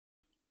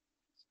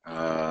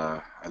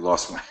I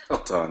lost my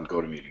belt on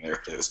GoToMeeting.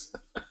 There it is.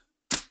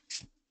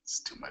 It's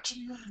too much.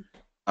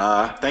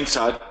 Thanks,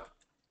 Todd.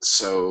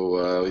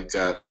 So we've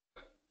got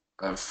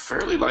a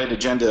fairly light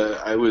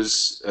agenda. I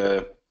was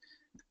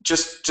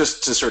just to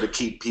sort of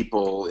keep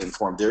people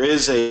informed. There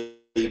is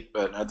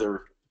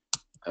another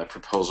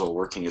proposal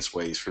working its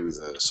way through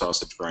the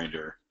sausage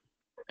grinder,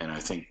 and I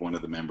think one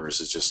of the members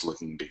is just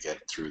looking to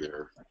get through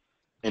their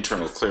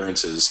internal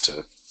clearances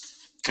to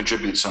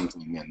contribute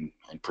something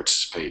and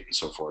participate and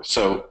so forth.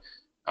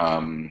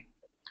 Um,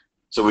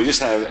 so we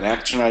just have an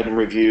action item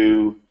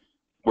review,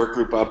 work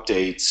group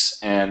updates,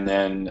 and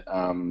then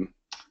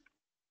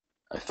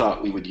I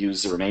thought we would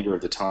use the remainder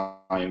of the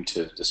time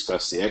to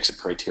discuss the exit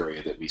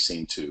criteria that we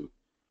seem to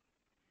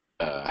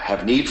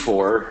have need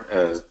for,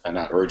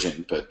 not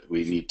urgent, but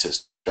we need to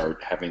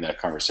start having that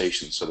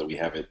conversation so that we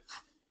have it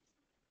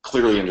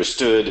clearly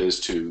understood as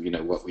to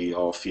what we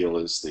all feel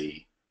is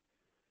the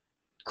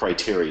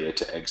criteria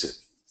to exit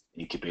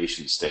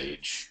incubation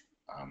stage,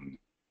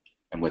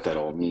 and what that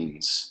all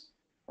means.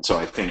 And so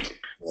I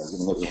think,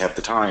 given that we have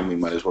the time, we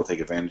might as well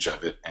take advantage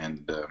of it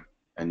and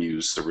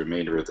use the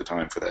remainder of the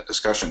time for that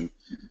discussion.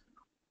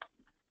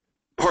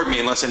 Pardon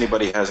me, unless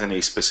anybody has any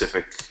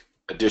specific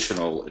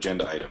additional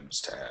agenda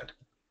items to add.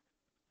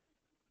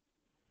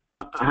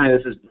 Hi,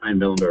 this is Brian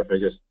Millendorf. I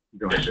just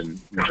joined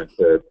and wanted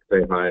to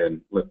say hi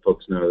and let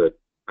folks know that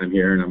I'm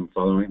here and I'm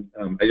following.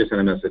 I just sent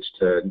a message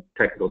to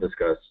Technical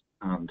Discuss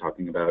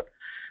talking about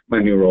my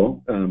new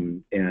role,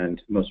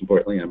 and most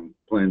importantly, I'm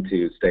planning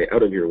to stay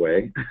out of your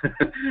way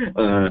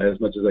as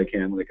much as I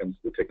can when it comes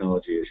to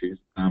technology issues.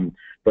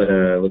 But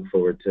I look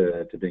forward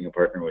to being a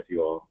partner with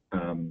you all.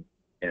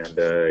 Yeah,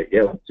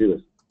 let's do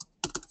this.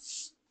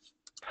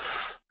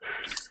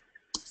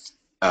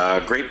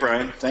 Great,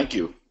 Brian. Thank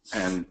you,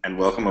 and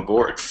welcome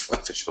aboard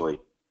officially.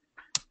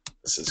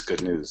 This is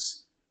good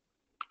news.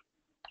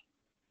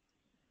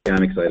 Yeah,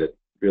 I'm excited.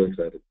 Real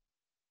excited.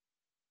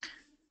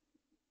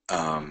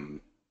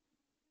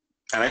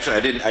 And actually,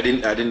 I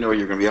didn't know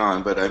you were going to be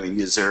on. But I mean,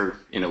 is there,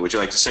 would you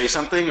like to say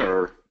something,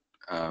 or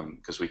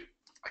because like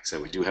I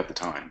said, we do have the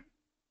time.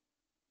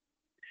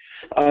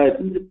 I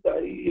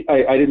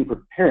didn't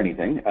prepare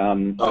anything.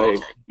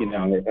 Okay.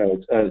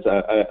 As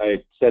I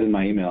said in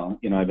my email,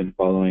 I've been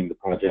following the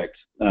project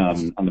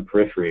on the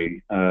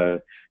periphery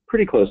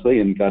pretty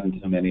closely and gotten to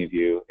know many of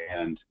you,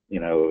 and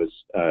it was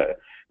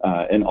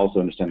and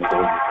also understand the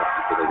goals of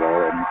the project as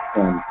well,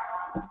 and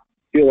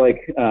feel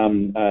like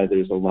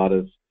there's a lot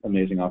of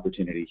amazing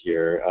opportunity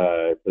here,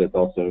 but it's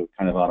also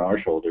kind of on our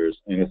shoulders,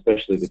 and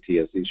especially the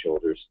TSC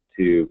shoulders,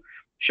 to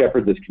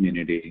shepherd this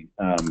community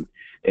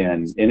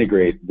and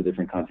integrate the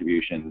different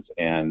contributions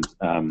and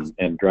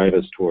drive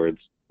us towards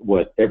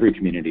what every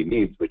community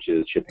needs, which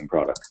is shipping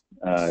products.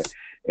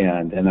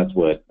 And that's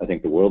what I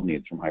think the world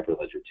needs from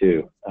Hyperledger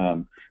too.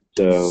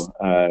 So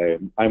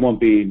I won't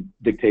be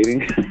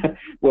dictating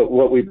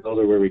what we build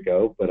or where we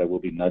go, but I will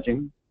be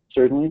nudging,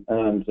 certainly,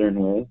 in certain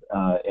ways.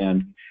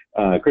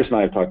 Chris and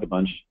I have talked a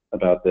bunch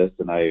about this,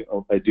 and I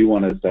do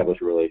want to establish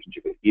a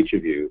relationship with each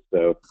of you.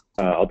 So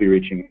I'll be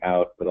reaching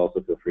out, but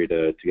also feel free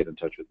to get in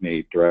touch with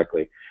me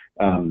directly,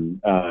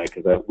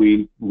 because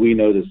we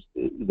know this.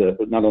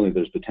 Not only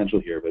there's potential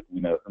here, but we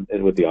know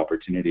what the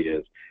opportunity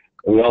is.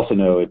 And we also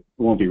know it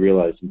won't be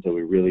realized until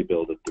we really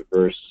build a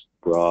diverse,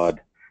 broad,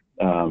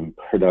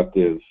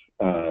 productive,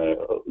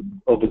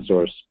 open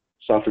source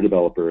software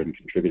developer and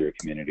contributor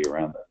community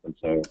around this. And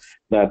so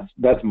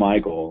that's my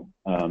goal,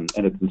 and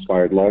it's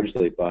inspired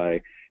largely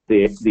by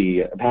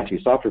the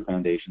Apache Software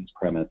Foundation's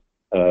premise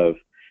of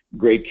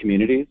great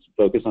communities,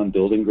 focus on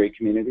building great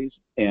communities,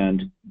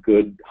 and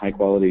good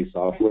high-quality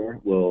software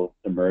will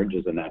emerge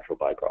as a natural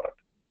byproduct.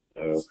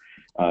 So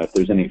if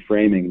there's any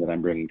framing that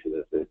I'm bringing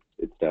to this,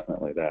 it's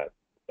definitely that.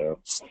 So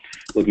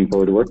looking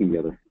forward to working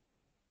together.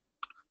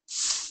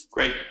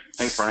 Great.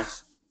 Thanks, Brian.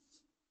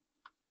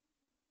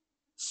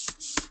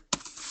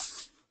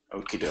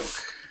 Okie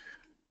doke.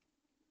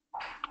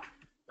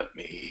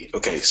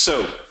 Okay,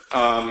 so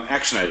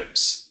action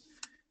items.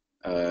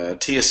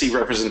 TSC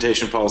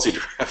representation policy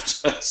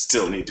draft. I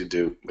still need to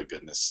do. My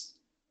goodness,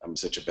 I'm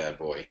such a bad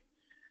boy.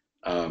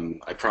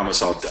 I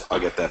promise I'll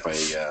get that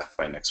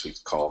by next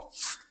week's call.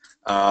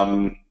 White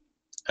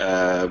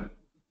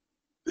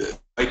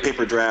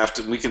paper draft.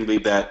 We can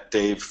leave that,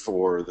 Dave,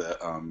 for the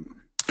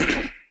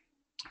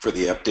for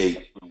the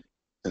update,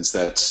 since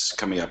that's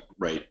coming up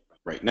right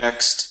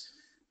next.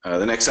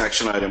 The next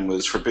action item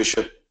was for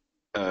Bishop,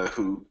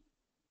 who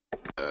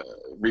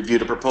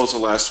reviewed a proposal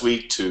last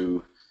week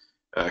to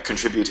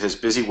contribute his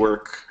busy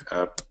work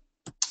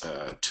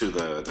to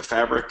the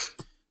fabric,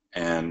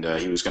 and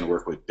he was going to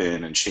work with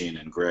Ben and Shane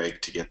and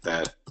Greg to get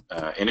that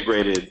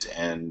integrated,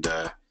 and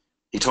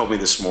he told me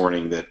this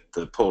morning that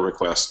the pull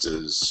request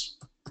is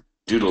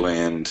due to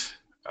land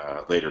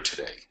later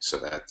today, so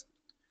that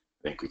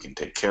I think we can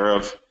take care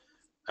of.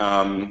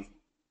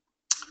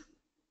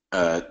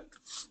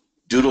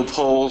 Doodle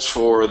polls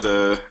for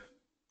the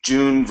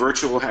June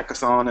virtual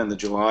hackathon and the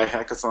July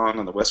hackathon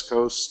on the West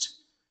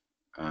Coast.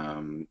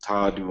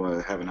 Todd, do you want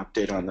to have an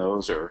update on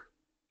those, or?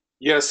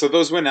 Yeah, so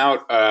those went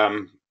out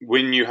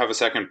when you have a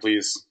second,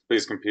 please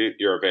compute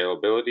your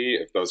availability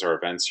if those are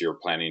events you're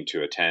planning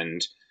to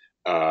attend.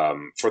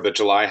 For the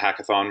July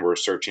hackathon, we're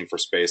searching for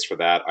space for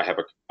that. I have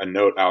a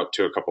note out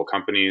to a couple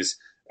companies.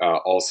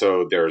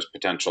 Also, there's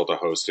potential to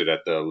host it at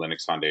the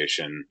Linux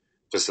Foundation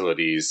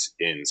facilities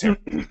in San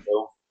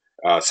Francisco.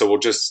 So we'll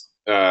just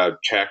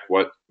check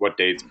what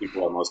dates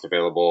people are most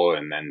available,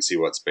 and then see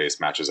what space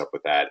matches up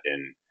with that,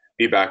 and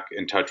be back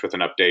in touch with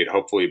an update,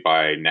 hopefully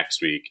by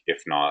next week,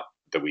 if not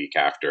the week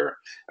after.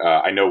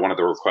 I know one of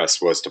the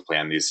requests was to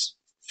plan these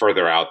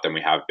further out than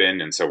we have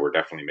been, and so we're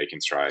definitely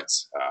making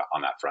strides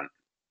on that front.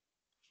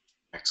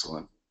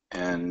 Excellent.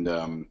 And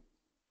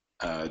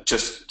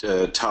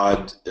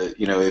Todd,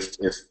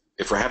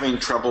 if we're having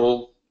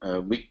trouble,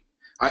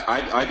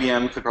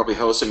 IBM could probably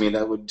host. I mean,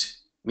 that would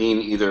mean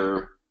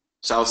either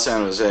South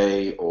San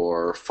Jose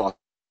or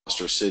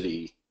Foster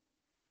City.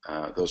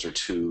 Those are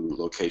two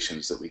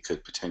locations that we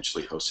could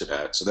potentially host it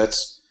at. So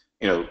that's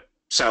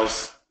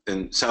South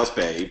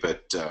Bay,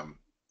 but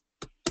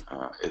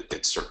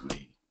it's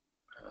certainly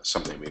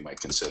something we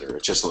might consider.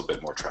 It's just a little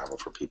bit more travel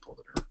for people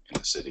that are in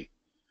the city.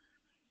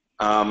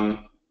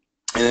 And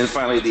then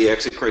finally, the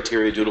exit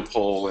criteria doodle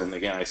poll. And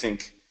again, I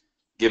think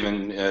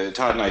given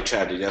Todd and I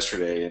chatted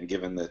yesterday, and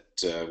given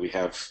that we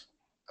have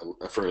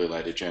a fairly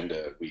light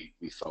agenda, we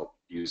felt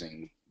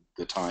using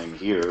the time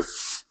here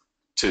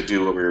to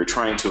do what we were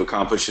trying to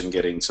accomplish and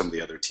getting some of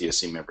the other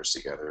TSC members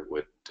together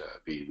would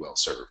be well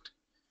served.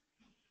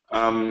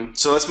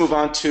 So let's move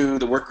on to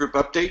the work group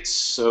updates.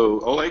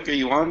 So Oleg, are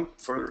you on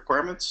for the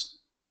requirements?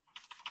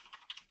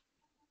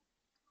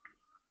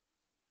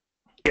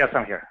 Yes,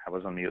 I'm here. I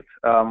was on mute.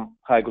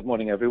 Hi, good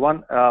morning,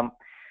 everyone.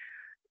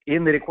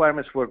 In the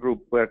requirements work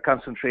group, we're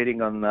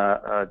concentrating on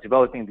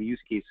developing the use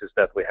cases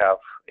that we have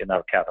in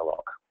our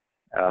catalog.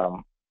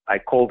 I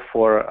called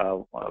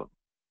for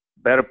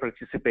better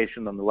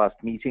participation on the last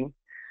meeting.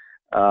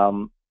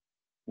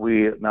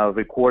 We now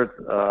record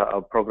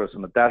our progress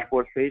on the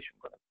dashboard page.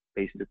 I'm going to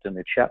paste it in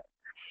the chat.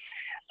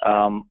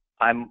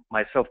 I'm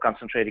myself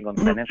concentrating on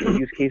financial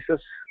use cases.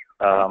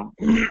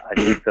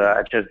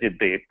 I just did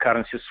the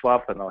currency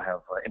swap, and I'll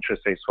have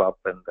interest rate swap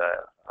and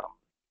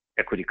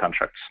equity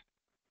contracts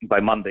by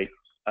Monday,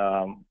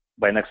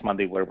 by next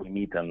Monday, where we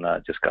meet and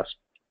discuss.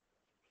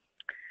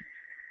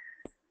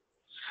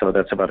 So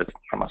that's about it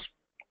from us.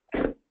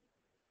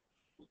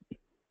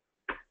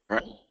 All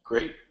right,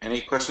 great.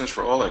 Any questions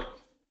for Oleg?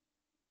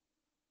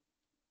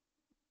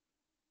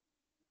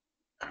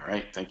 All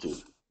right, thank you.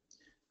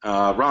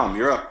 Ram,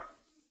 you're up.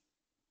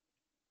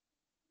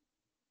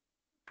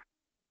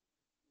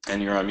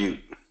 And you're on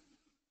mute.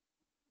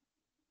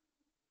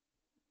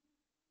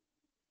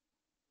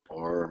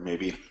 Or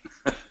maybe,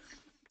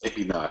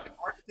 maybe not.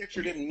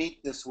 Architecture didn't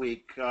meet this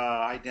week.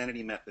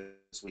 Identity met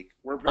this week.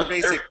 We're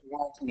basically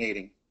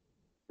alternating.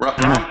 Ram,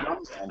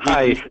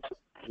 Hi.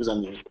 Who's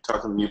on mute?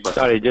 Talking to mute button.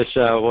 Sorry, just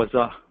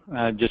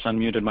just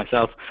unmuted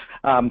myself.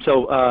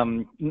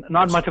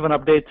 Not much of an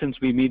update since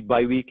we meet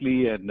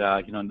bi-weekly, and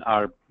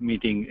our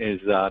meeting is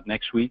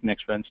next week,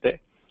 next Wednesday.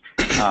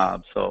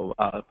 So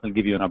I'll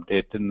give you an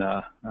update in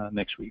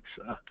next week's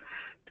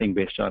thing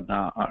based on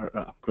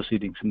our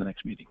proceedings in the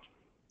next meeting.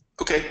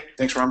 Okay,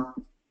 thanks, Ram.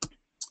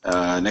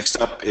 Next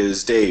up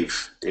is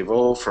Dave. Dave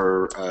O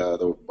for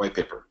the white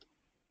paper.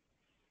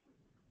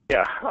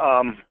 Yeah.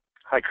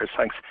 Hi, Chris.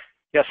 Thanks.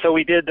 Yeah. So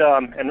we did,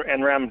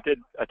 and Ram did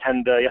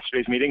attend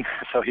yesterday's meeting,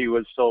 so he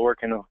was still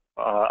working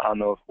on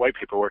the white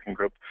paper working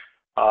group,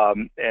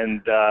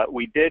 and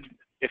we did.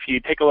 If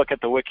you take a look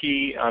at the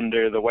wiki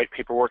under the white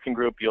paper working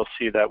group, you'll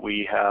see that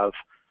we have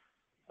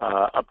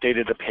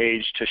updated the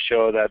page to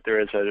show that there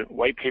is a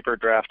white paper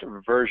draft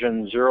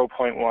version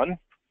 0.1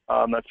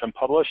 that's been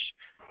published,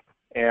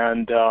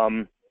 and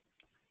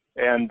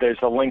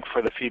there's a link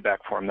for the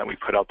feedback form that we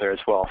put out there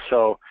as well.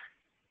 So,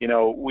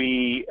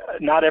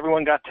 not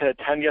everyone got to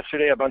attend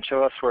yesterday. A bunch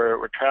of us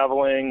were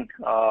traveling,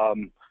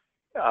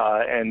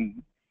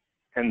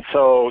 and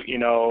so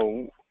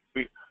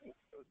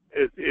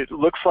it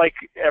looks like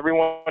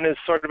everyone is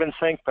sort of in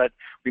sync, but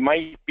we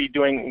might be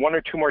doing one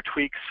or two more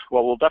tweaks.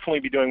 Well, we'll definitely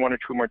be doing one or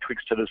two more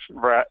tweaks to this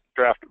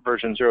draft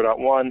version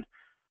 0.1,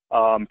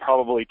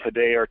 probably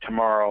today or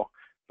tomorrow,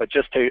 but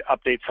just to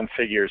update some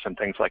figures and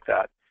things like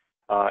that,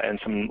 and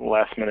some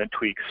last-minute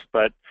tweaks.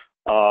 But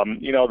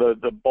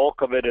the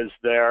bulk of it is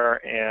there,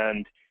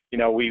 and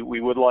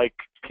we would like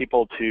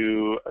people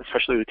to,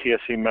 especially the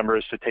TSC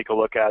members, to take a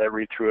look at it,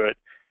 read through it,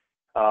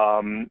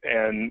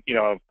 and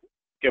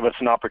give us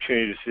an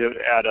opportunity to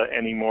add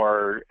any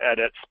more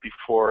edits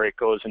before it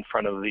goes in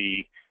front of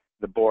the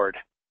board.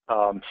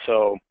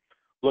 So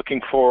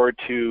looking forward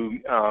to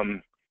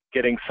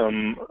getting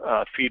some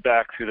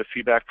feedback through the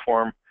feedback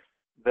form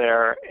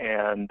there,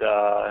 and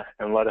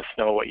let us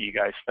know what you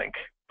guys think.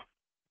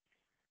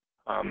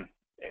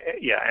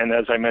 Yeah, and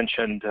as I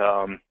mentioned,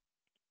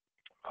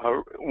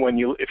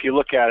 if you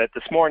look at it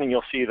this morning,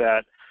 you'll see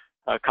that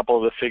a couple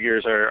of the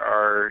figures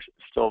are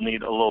still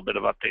need a little bit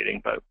of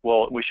updating, but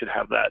we should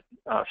have that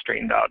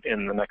straightened out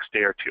in the next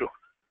day or two.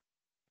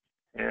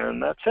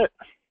 And that's it.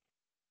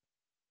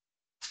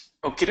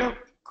 Okay,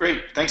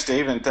 Great. Thanks,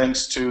 Dave, and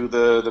thanks to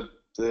the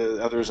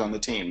others on the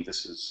team.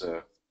 This is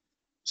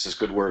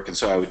good work, and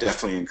so I would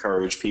definitely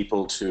encourage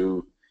people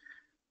to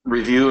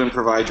review and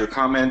provide your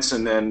comments,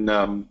 and then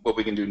what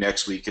we can do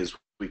next week is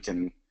we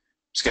can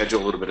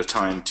schedule a little bit of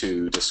time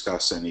to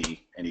discuss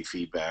any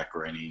feedback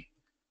or any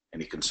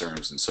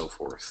concerns and so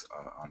forth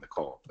on the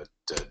call. But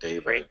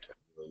Dave, I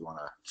really want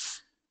to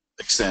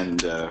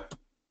extend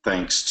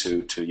thanks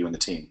to you and the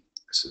team.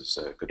 This is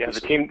good. Yeah,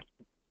 the team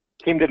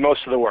did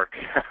most of the work.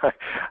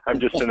 I'm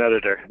just an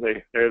editor.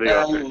 They're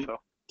the authors. So.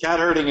 Cat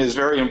herding is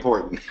very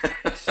important.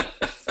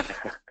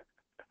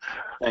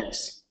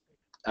 Thanks.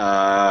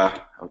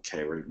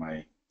 Okay, where did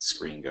my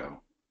screen go?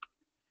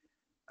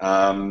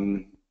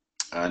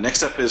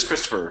 Next up is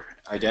Christopher,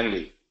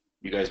 Identity.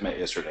 You guys met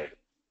yesterday.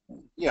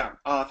 Yeah,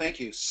 thank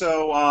you.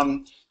 So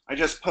I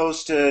just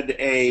posted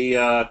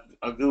a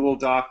Google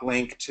Doc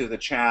link to the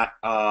chat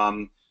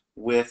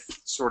with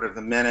sort of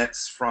the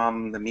minutes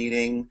from the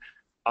meeting.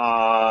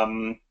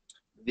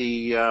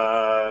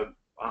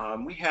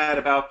 We had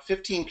about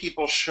 15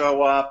 people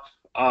show up.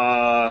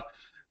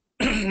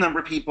 Number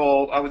of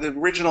people. The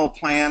original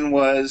plan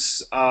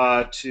was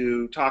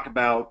to talk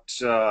about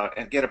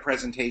and get a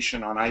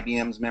presentation on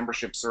IBM's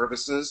membership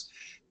services,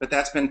 but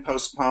that's been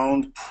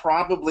postponed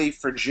probably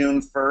for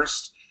June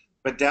 1st,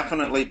 but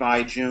definitely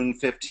by June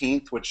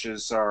 15th, which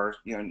is our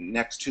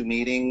next two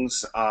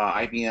meetings.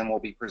 IBM will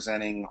be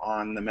presenting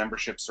on the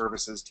membership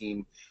services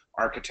team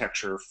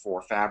architecture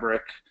for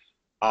Fabric.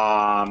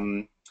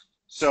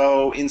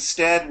 So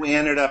instead, we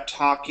ended up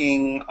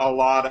talking a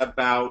lot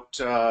about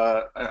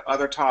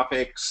other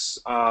topics,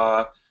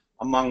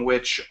 among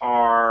which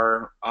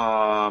are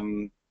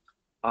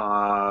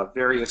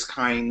various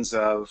kinds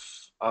of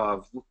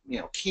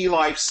key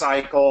life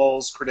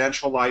cycles,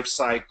 credential life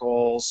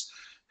cycles,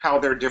 how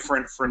they're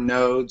different for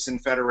nodes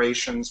and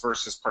federations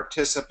versus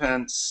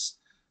participants,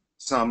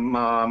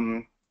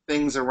 some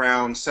things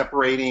around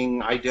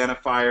separating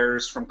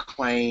identifiers from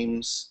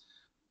claims.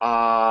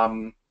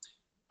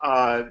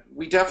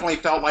 We definitely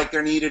felt like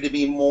there needed to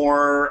be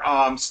more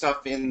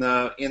stuff in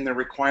the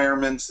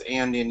requirements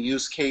and in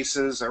use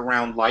cases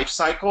around life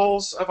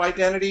cycles of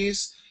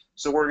identities.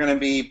 So we're going to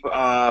be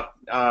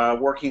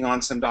working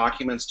on some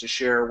documents to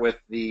share with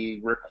the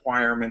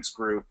requirements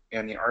group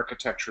and the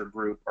architecture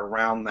group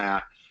around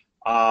that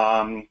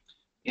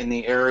in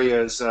the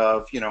areas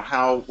of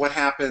what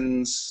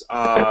happens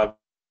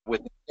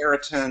with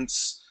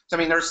inheritance. So, I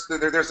mean,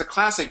 there's a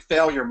classic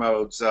failure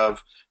modes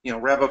of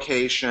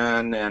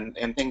revocation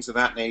and things of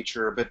that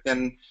nature, but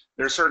then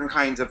there are certain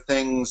kinds of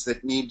things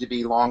that need to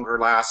be longer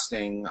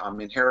lasting.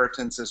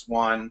 Inheritance is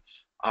one.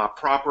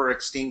 Proper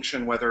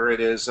extinction, whether it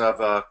is of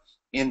a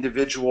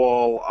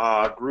individual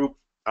group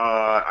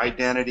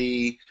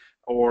identity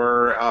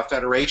or a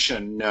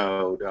federation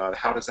node.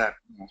 How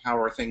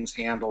are things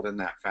handled in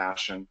that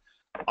fashion?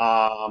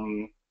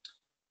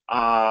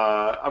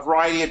 A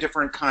variety of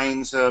different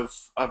kinds of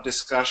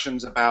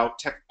discussions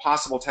about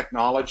possible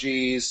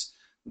technologies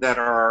that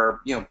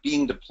are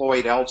being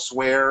deployed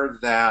elsewhere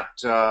that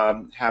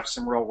have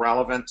some real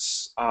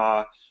relevance.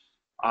 The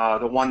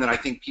one that I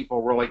think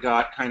people really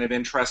got kind of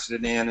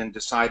interested in and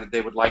decided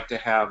they would like to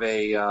have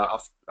a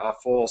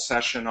full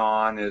session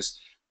on is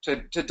to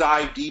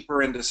dive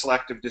deeper into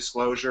selective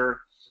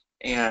disclosure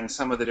and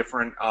some of the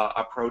different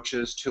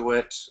approaches to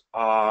it.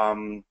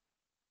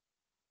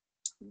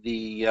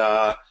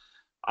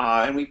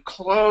 And we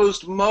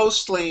closed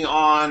mostly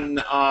on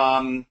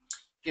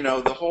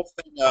the whole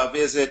thing of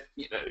is it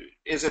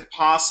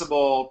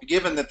possible,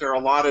 given that there are a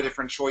lot of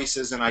different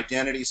choices in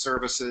identity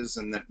services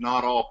and that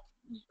not all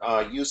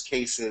use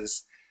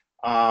cases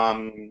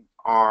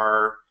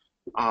are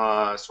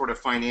sort of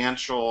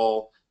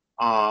financial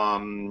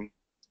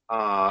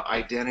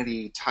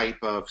identity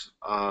type of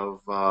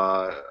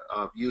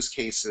use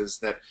cases,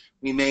 that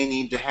we may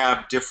need to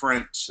have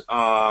different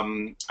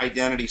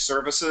identity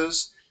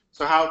services.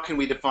 So how can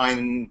we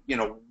define,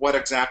 what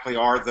exactly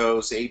are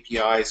those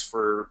APIs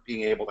for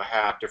being able to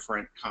have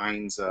different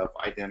kinds of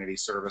identity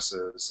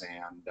services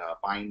and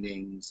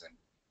bindings and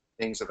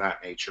things of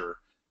that nature?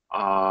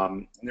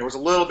 And there was a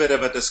little bit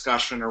of a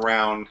discussion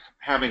around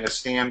having a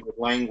standard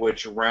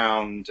language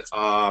around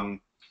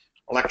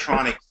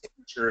electronic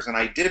signatures, and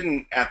I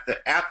didn't at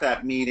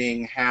that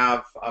meeting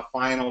have a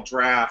final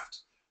draft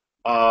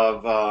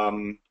of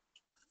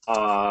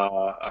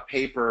a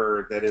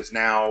paper that is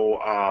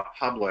now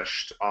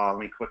published. Let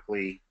me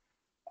quickly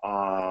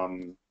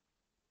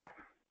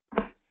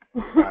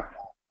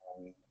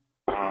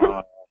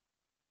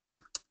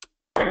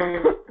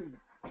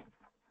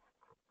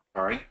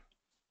sorry.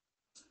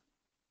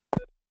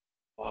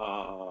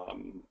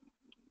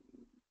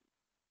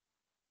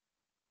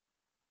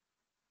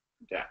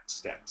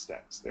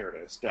 Dex. There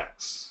it is,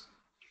 Dex.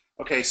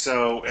 Okay,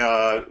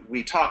 so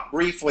we talked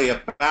briefly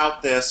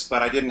about this,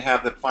 but I didn't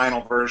have the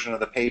final version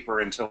of the paper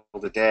until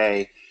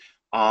today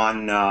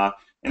on an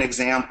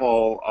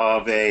example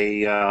of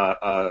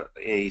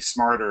a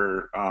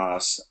smarter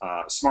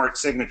smart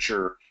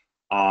signature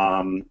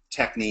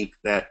technique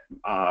that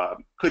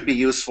could be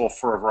useful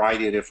for a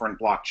variety of different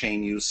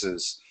blockchain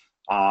uses.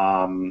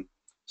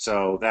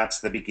 So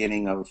that's the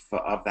beginning of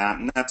that,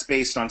 and that's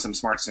based on some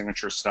smart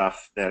signature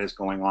stuff that is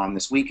going on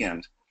this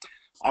weekend.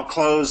 I'll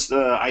close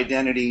the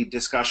identity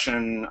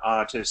discussion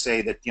to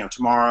say that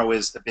tomorrow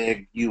is the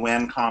big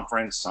UN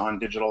conference on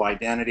digital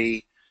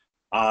identity.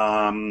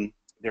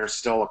 There's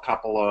still a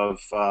couple of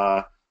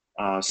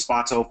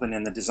spots open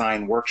in the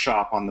design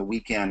workshop on the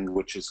weekend,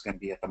 which is going to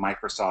be at the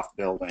Microsoft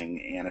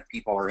building. And if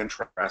people are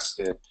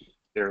interested,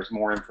 there's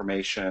more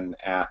information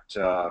at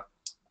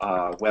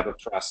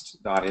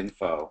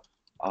weboftrust.info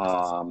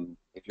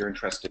if you're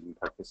interested in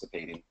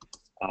participating.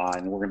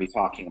 And we're going to be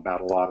talking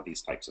about a lot of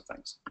these types of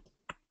things.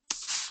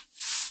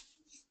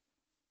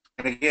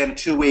 And again,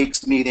 2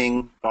 weeks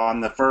meeting on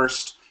the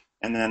 1st,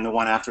 and then the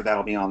one after that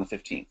will be on the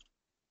 15th.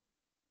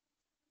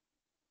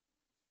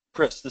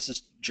 Chris, this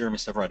is Jeremy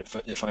Severide,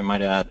 if I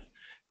might add.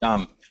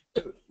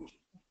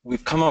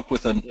 We've come up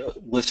with a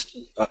list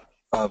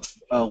of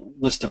a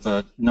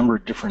number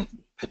of different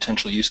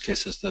potential use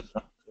cases that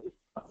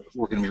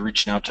we're going to be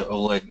reaching out to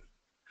Oleg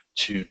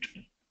to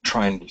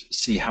try and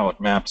see how it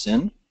maps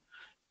in.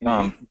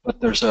 But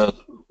there's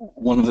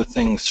one of the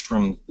things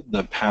from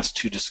the past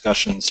 2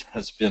 discussions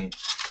has been,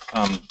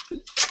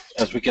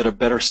 as we get a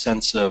better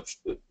sense of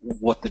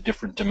what the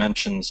different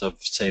dimensions of,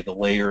 say, the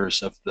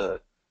layers of the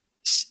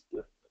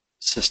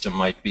system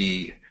might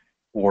be,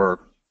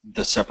 or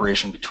the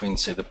separation between,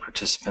 say, the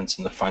participants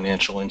and the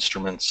financial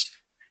instruments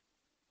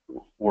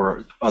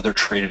or other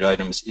traded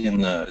items in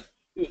the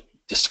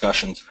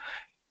discussions,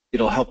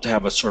 it'll help to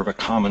have a sort of a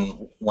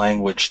common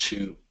language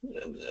to,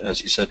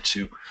 as you said,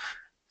 to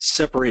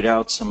separate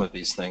out some of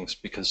these things,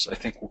 because I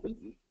think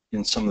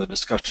in some of the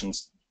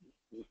discussions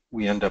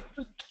we end up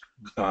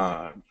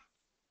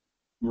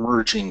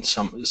merging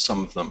some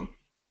of them.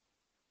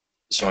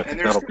 So I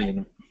think that'll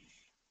be.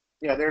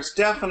 Yeah, there's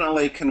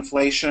definitely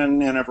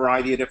conflation in a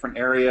variety of different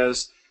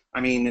areas.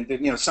 I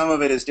mean, some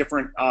of it is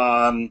different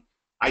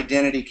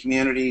identity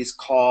communities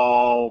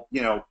call,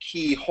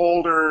 key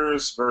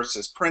holders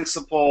versus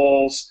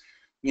principals.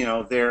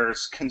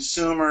 There's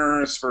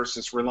consumers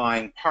versus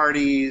relying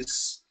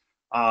parties.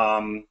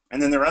 And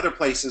then there are other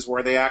places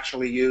where they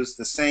actually use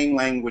the same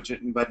language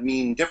but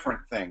mean different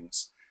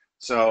things.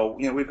 So,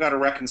 we've got to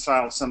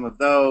reconcile some of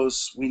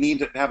those. We need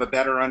to have a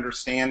better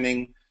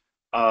understanding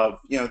of,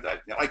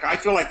 like I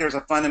feel like there's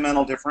a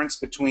fundamental difference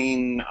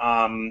between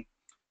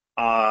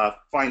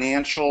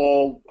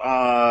financial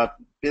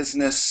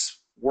business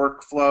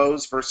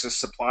workflows versus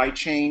supply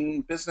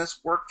chain business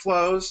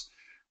workflows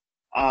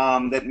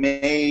that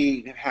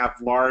may have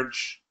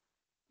large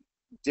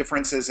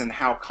differences in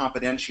how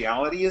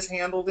confidentiality is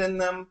handled in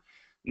them,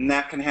 and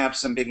that can have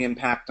some big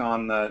impact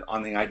on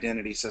the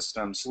identity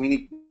system. So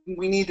we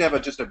need to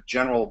have just a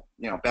general,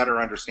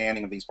 better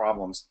understanding of these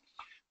problems.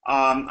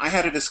 I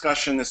had a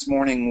discussion this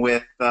morning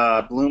with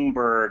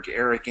Bloomberg,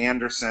 Eric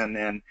Anderson,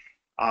 and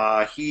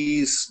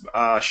he's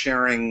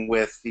sharing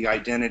with the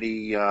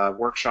identity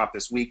workshop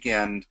this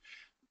weekend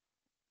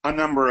a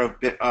number of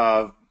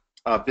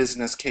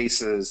business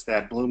cases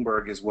that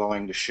Bloomberg is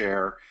willing to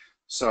share.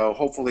 So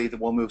hopefully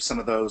we'll move some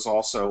of those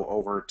also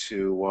over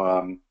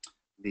to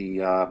the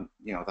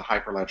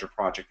Hyperledger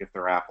project if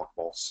they're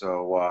applicable.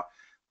 So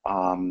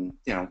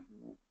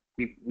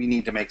we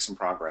need to make some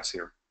progress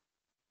here.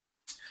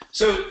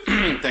 So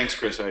thanks,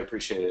 Chris. I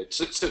appreciate it.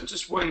 So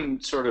just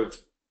one sort of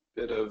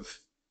bit of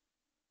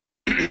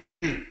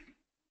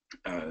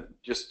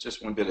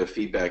just one bit of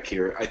feedback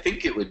here. I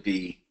think it would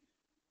be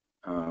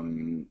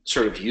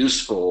sort of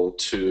useful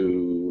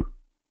to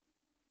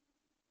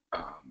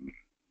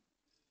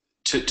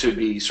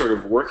be sort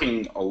of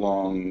working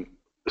along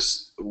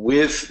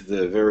with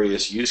the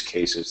various use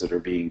cases that are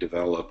being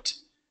developed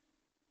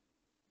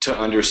to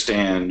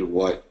understand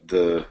what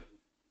the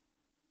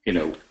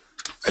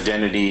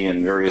identity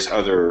and various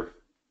other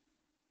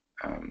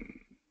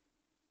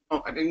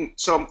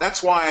so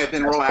that's why I've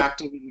been real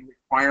active in the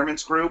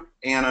requirements group,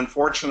 and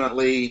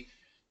unfortunately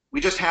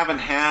we just haven't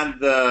had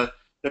the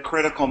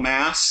critical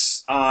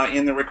mass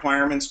in the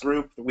requirements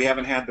group. We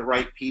haven't had the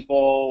right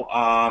people,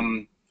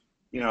 and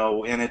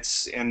it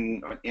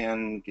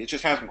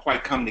just hasn't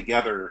quite come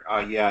together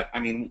yet. I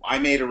mean, I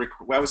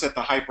was at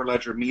the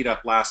Hyperledger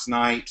meetup last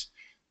night.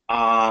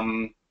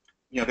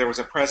 There was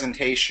a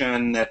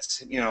presentation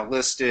that's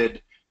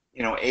listed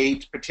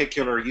 8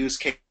 particular use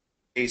cases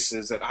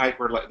that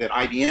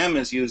IBM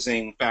is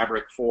using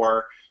Fabric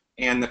for,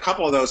 and a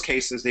couple of those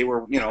cases they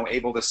were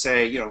able to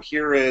say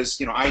here is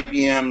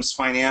IBM's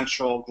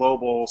financial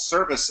global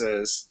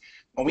services.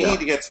 Well, we need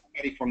to get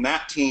somebody from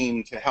that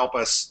team to help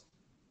us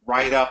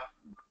write up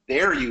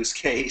their use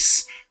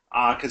case,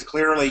 because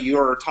clearly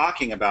you're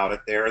talking about it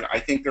there. I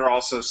think there are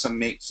also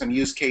some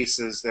use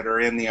cases that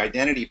are in the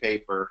identity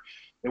paper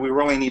that we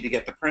really need to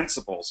get the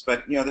principles.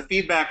 But the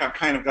feedback I've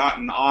kind of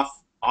gotten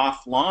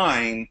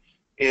offline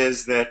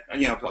is that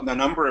the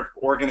number of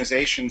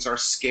organizations are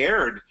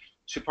scared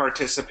to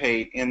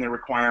participate in the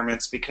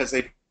requirements because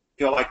they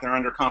feel like they're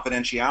under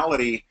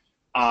confidentiality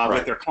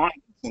with their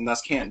clients and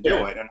thus can't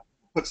do it, and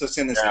it puts us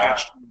in this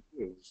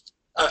catch-22.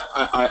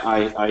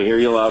 I hear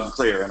you loud and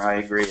clear, and I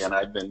agree. And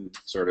I've been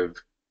sort of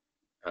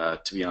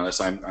To be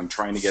honest, I'm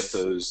trying to get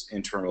those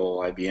internal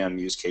IBM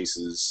use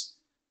cases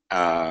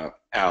out.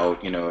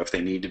 If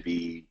they need to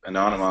be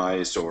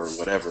anonymized or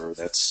whatever,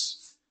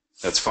 that's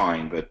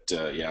fine. But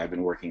yeah, I've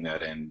been working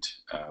that end.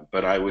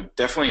 But I would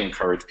definitely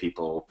encourage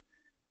people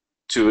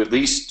to at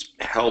least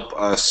help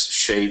us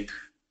shape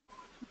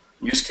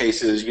use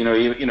cases.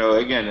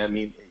 Again, I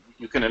mean,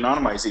 you can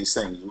anonymize these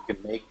things. You can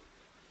make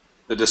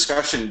the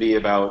discussion be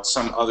about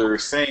some other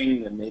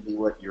thing than maybe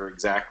what you're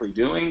exactly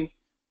doing,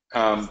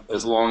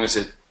 as long as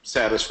it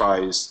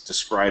satisfies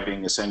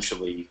describing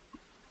essentially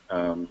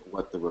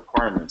what the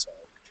requirements are.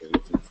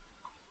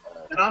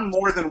 And I'm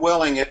more than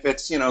willing if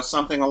it's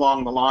something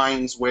along the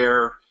lines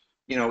where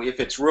if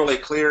it's really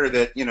clear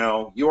that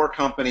your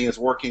company is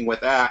working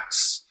with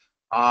X,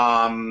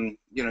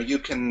 you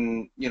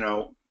can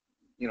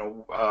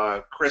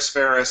Chris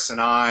Ferris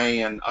and I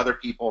and other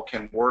people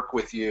can work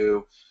with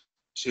you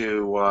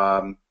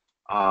to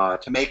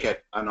make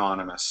it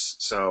anonymous.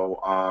 So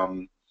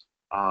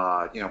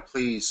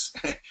please,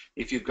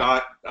 if you've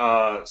got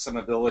some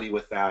ability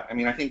with that. I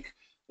mean, I think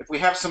if we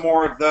have some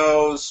more of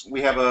those,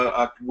 we have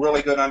a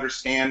really good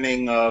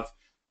understanding of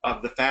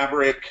the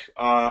fabric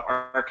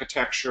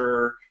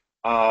architecture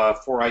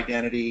for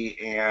identity,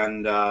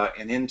 and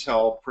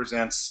Intel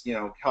presents,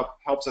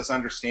 helps us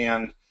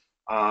understand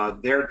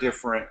their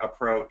different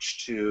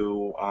approach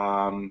to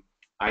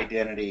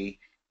identity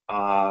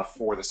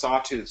for the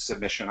Sawtooth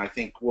submission. I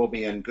think we'll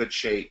be in good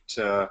shape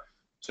to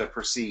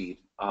proceed.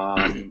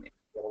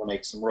 We'll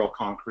make some real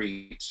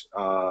concrete,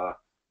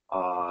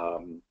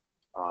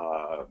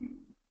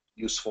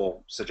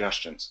 useful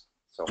suggestions.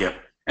 So. Yeah,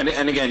 and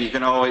again, you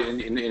can always,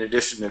 in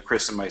addition to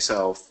Chris and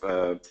myself,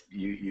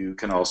 you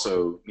can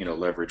also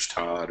leverage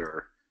Todd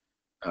or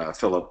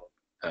Philip,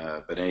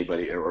 but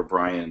anybody, or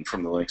Brian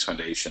from the Linux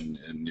Foundation,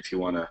 and if you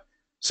want to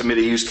submit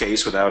a use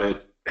case without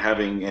it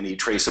having any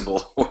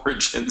traceable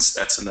origins,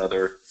 that's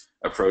another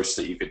approach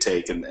that you could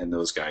take. And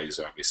those guys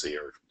obviously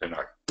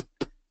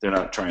they're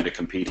not trying to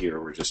compete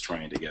here. We're just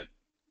trying to get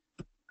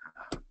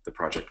the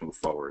project move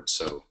forward.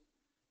 So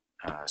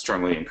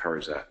strongly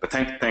encourage that. But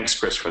thanks,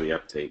 Chris, for the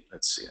update.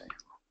 Let's see.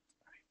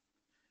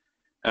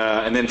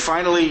 And then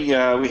finally,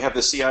 we have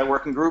the CI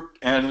working group,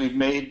 and we've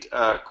made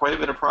quite a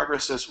bit of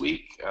progress this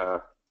week.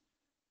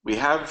 We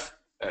have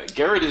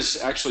Garrett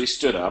is actually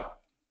stood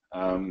up.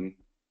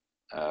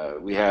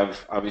 We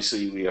have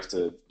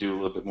to do a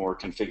little bit more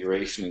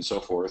configuration and so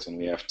forth, and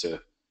we have to,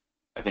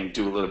 I think,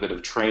 do a little bit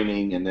of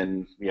training, and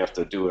then we have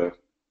to do a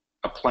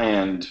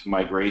planned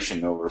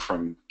migration over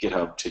from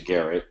GitHub to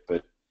Garrett.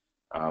 But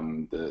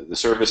the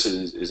service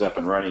is up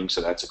and running,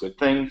 so that's a good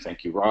thing.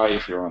 Thank you, Rai,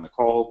 if you're on the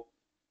call.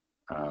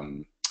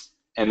 And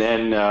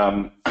then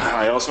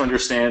I also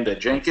understand that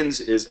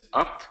Jenkins is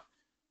up,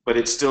 but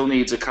it still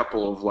needs a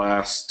couple of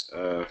last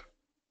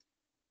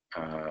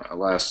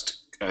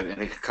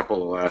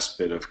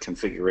bit of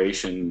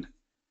configuration.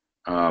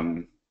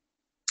 And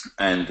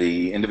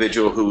the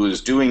individual who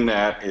is doing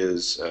that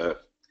is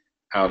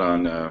out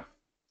on a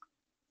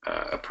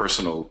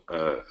personal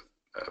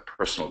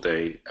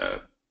day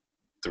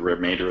the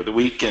remainder of the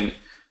week, and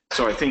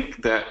so I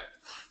think that,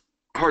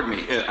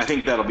 I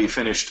think that'll be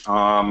finished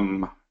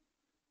on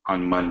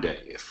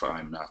Monday, if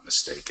I'm not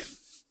mistaken.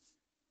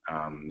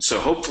 So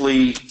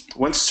hopefully,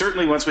 once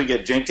we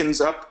get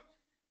Jenkins up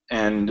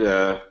and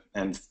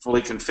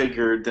fully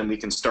configured, then we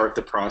can start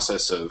the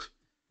process of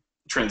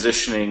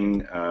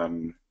transitioning.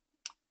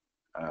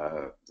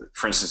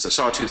 For instance, the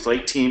Sawtooth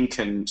Lake team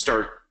can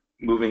start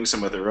moving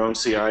some of their own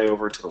CI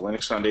over to the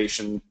Linux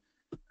Foundation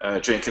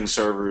Jenkins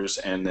servers,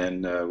 and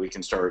then we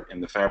can start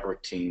in the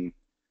Fabric team.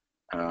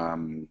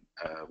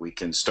 We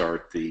can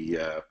start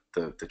the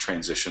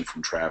transition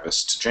from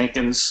Travis to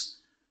Jenkins,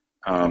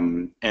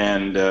 and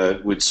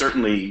would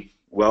certainly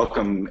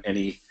welcome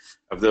any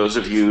of those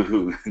of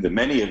you the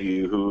many of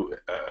you who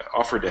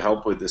offered to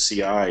help with the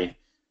CI.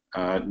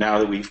 Now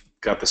that we've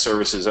got the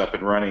services up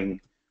and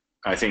running,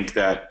 I think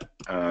that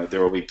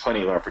there will be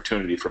plenty of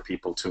opportunity for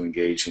people to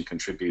engage and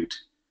contribute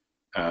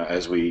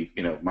as we,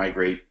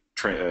 migrate,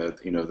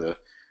 the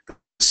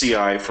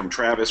CI from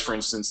Travis, for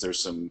instance.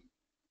 There's some,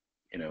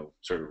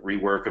 sort of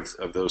rework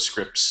of those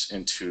scripts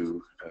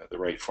into the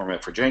right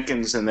format for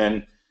Jenkins, and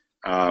then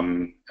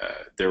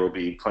there will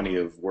be plenty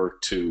of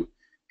work to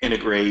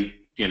integrate,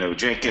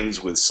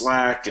 Jenkins with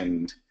Slack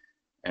and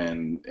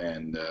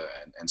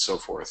so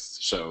forth.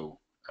 So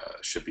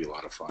should be a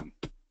lot of fun.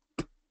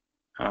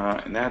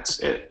 And that's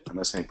it,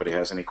 unless anybody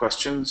has any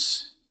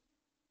questions.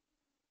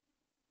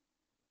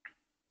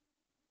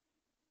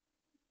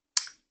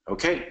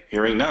 Okay,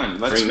 hearing none.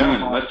 Let's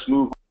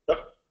move.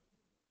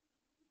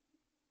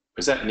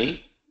 Was that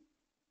me?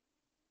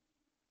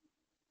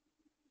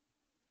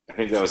 I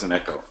think that was an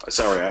echo.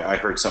 Sorry, I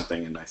heard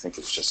something, and I think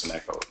it's just an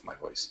echo of my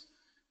voice.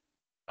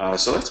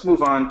 So let's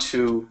move on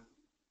to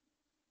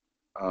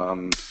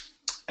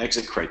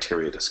exit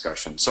criteria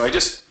discussion. So I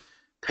just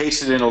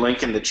pasted in a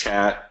link in the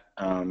chat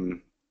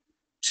to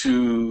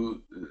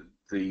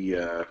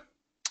the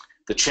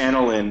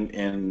channel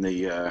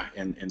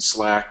in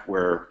Slack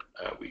where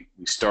we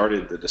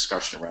started the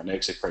discussion around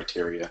exit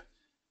criteria.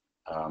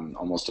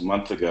 almost a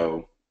month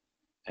ago,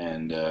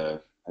 and I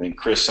think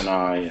Chris and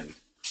I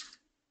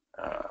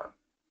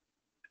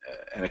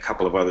and a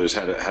couple of others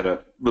had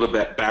a little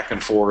bit back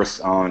and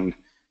forth on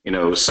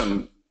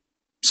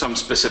some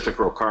specific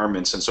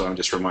requirements, and so I'm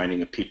just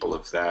reminding people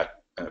of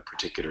that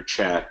particular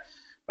chat.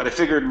 But I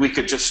figured we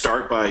could just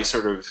start by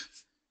sort of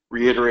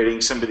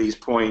reiterating some of these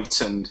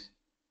points, and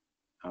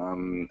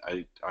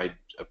I'd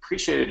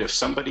appreciate it if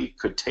somebody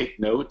could take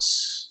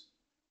notes.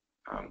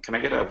 Can I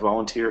get a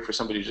volunteer for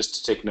somebody just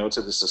to take notes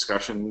of this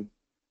discussion?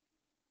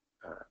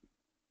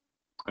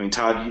 I mean,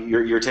 Todd,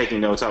 you're taking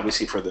notes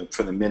obviously for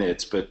the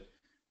minutes, but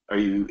are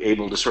you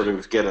able to sort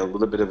of get a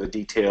little bit of a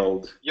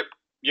detailed?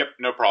 Yep,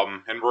 no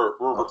problem. And we're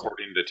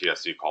recording the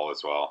TSC call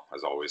as well,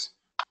 as always.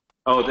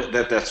 Oh,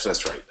 that's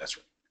right. That's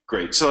right.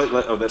 Great. So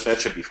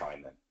that should be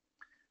fine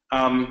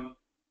then.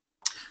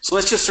 So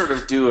let's just sort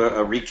of do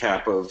a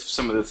recap of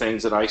some of the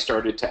things that I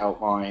started to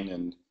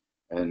outline,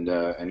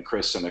 and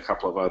Chris and a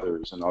couple of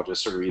others, and I'll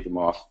just sort of read them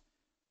off,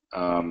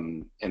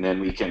 and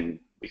then we can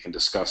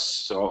discuss.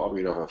 So I'll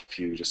read off a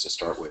few just to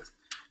start with.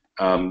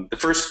 The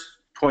first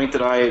point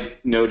that I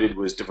noted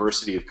was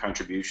diversity of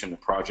contribution. A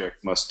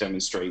project must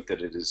demonstrate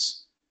that it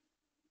has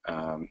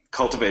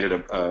cultivated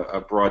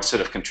a broad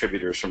set of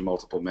contributors from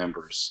multiple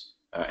members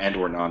and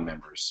or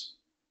non-members.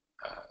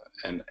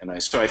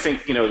 So I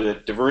think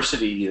that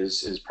diversity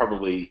is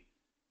probably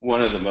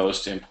one of the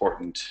most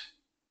important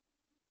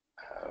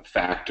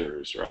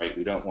factors, right?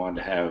 We don't want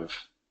to have.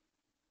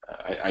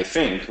 I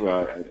think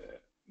I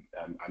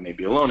may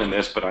be alone in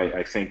this, but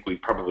I think we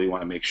probably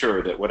want to make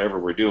sure that whatever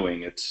we're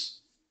doing, it's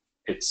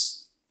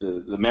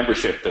the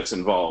membership that's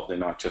involved and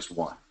not just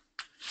one.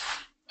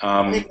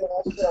 I think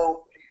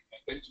also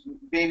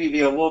maybe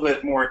be a little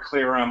bit more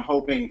clear. I'm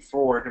hoping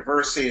for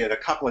diversity at a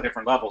couple of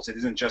different levels. It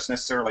isn't just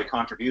necessarily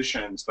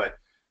contributions, but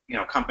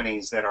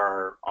companies that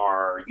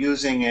are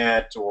using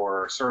it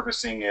or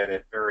servicing it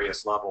at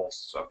various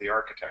levels of the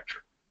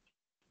architecture.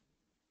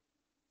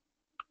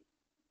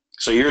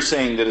 So you're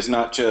saying that it's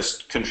not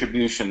just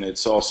contribution,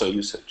 it's also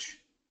usage.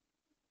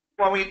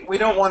 Well, we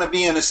don't want to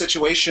be in a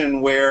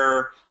situation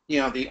where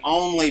the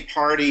only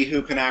party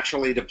who can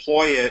actually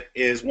deploy it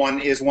is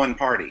one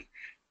party,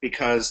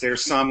 because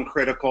there's some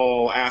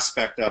critical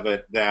aspect of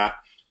it that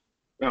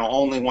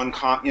only one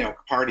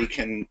party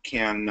can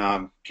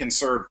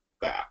serve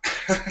that.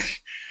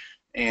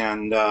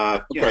 And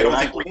okay,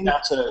 I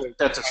think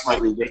that's a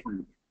slightly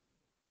different.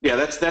 Yeah,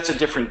 that's a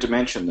different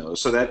dimension though.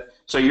 So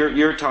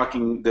you're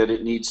talking that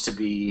it needs to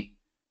be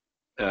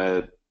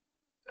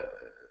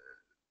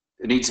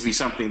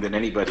something that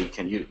anybody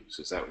can use.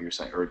 Is that what you're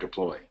saying, or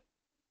deploy?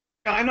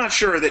 I'm not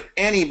sure that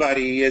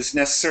anybody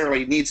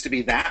necessarily needs to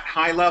be that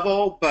high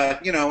level, but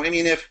I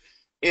mean,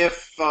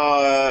 if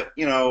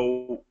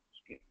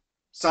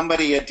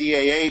somebody at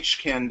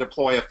DAH can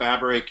deploy a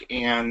fabric,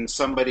 and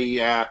somebody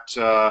at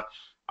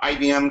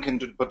IBM can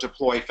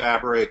deploy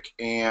fabric,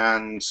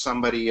 and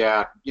somebody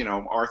at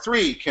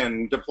R3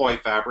 can deploy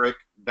fabric,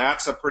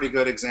 that's a pretty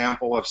good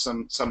example of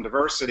some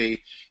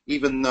diversity,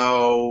 even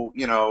though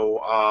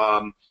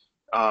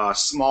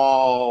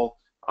small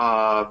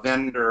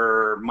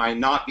vendor might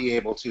not be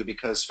able to,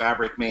 because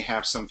fabric may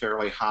have some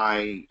fairly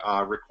high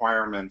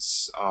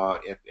requirements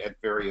at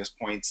various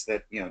points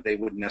that they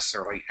wouldn't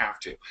necessarily have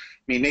to. I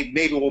mean,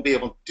 maybe we'll be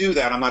able to do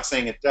that. I'm not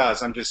saying it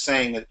does. I'm just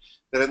saying that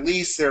at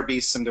least there be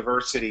some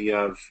diversity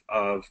of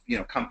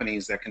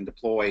companies that can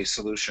deploy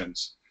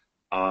solutions.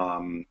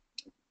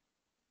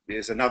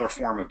 Is another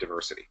form of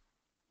diversity.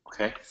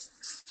 Okay.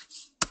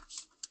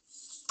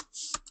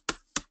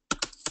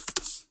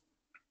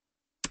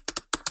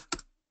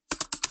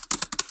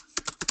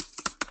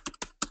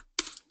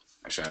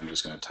 Actually, I'm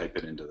just going to type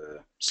it into the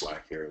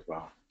Slack here as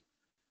well.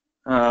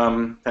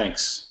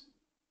 Thanks.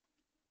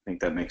 I think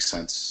that makes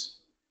sense.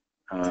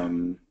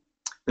 The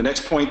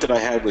next point that I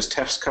had was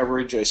test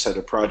coverage. I said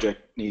a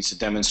project needs to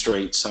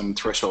demonstrate some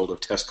threshold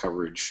of test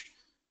coverage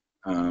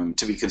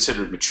to be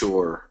considered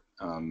mature.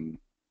 And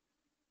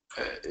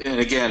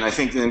again, I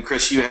think then,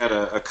 Chris, you had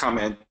a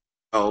comment.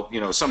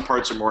 Well, some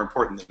parts are more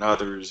important than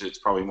others. It's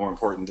probably more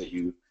important that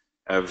you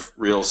have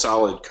real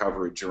solid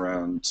coverage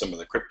around some of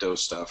the crypto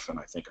stuff, and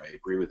I think I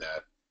agree with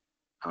that.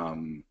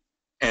 And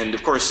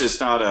of course, it's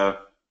not a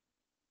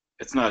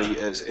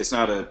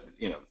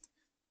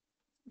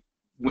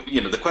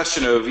the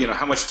question of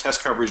how much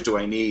test coverage do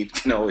I need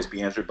can always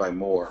be answered by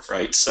more,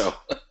 right? So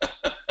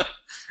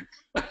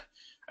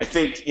I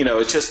think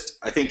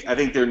I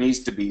think there needs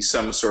to be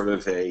some sort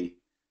of a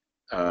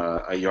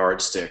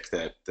yardstick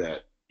that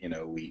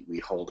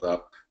we hold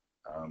up.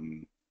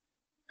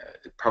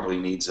 It probably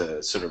needs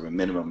a sort of a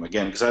minimum,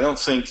 again, because I don't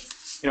think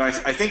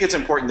I think it's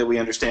important that we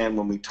understand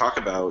when we talk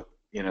about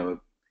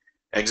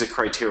exit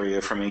criteria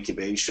from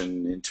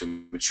incubation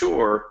into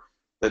mature,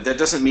 that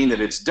doesn't mean that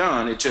it's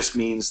done. It just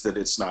means that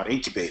it's not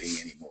incubating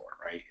anymore,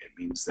 right? It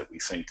means that we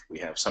think we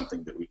have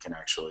something that we can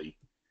actually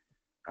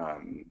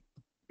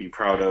be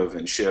proud of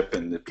and ship,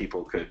 and that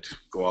people could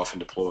go off and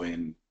deploy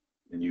and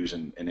use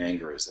in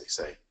anger, as they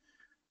say.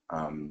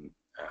 And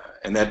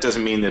that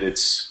doesn't mean that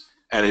it's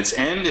at its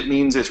end, it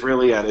means it's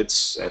really at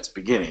its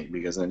beginning,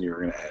 because then you're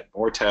going to add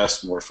more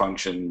tests, more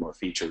function, more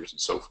features,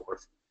 and so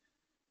forth.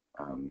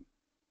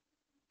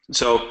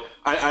 So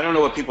I don't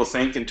know what people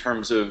think in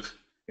terms of,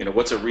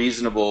 what's a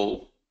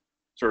reasonable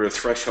sort of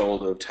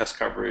threshold of test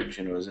coverage.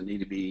 Does it need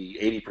to be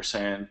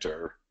 80%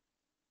 or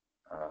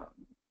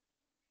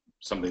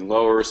something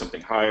lower,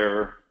 something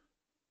higher?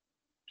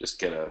 Just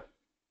get a...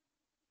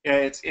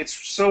 Yeah, it's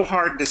so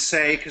hard to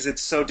say because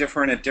it's so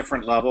different at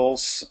different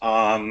levels.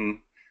 The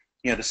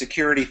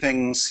security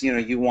things,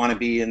 you want to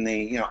be in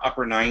the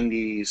upper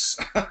 90s.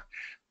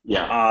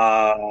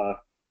 Yeah.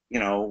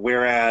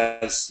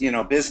 Whereas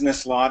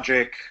business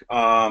logic.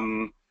 I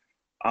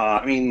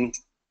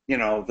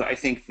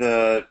think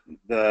the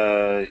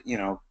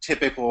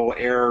typical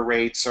error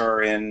rates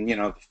are in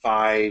the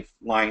 5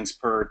 lines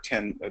per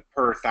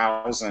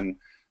 1,000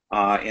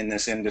 in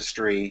this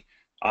industry.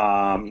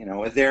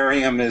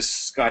 Ethereum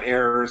has got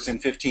errors in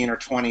 15 or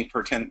 20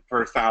 per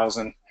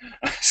 1,000.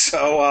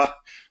 So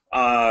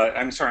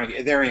I'm sorry,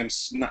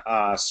 Ethereum's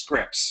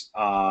scripts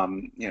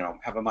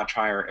have a much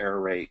higher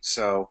error rate.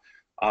 So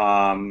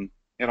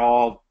it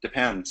all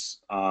depends.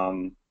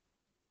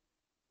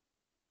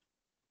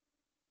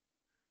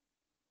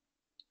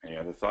 Any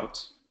other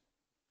thoughts?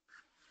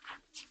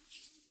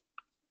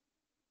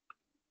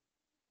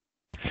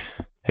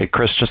 Hey,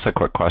 Chris, just a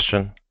quick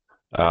question.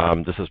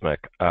 This is Mick.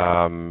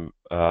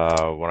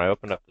 When I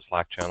opened up the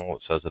Slack channel,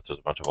 it says that there's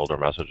a bunch of older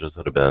messages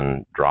that have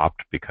been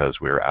dropped because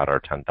we were at our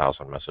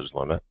 10,000 message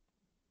limit.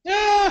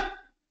 Yeah.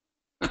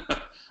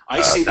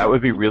 I see that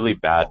would be really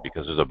bad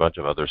because there's a bunch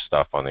of other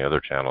stuff on the other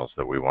channels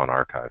that we want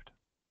archived.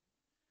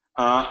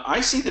 I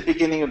see the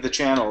beginning of the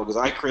channel because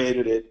I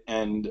created it,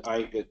 and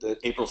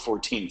April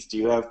 14th. Do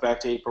you have back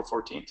to April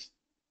 14th?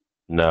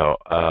 No,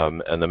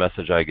 and the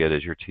message I get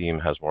is your team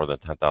has more than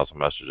 10,000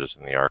 messages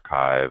in the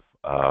archive.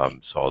 So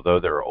although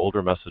there are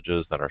older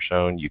messages that are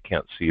shown, you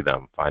can't see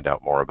them. Find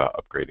out more about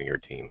upgrading your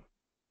team.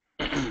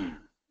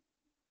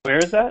 Where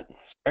is that?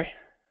 Sorry.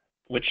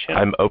 Which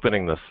channel? I'm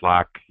opening the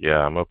Slack.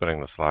 Yeah, I'm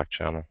opening the Slack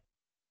channel.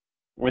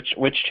 Which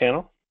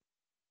channel?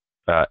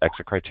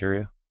 Exit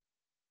criteria.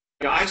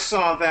 Yeah, I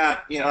saw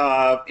that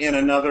in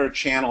another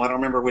channel. I don't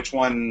remember which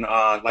one,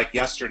 like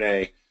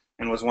yesterday,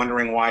 and was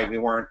wondering why we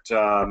weren't,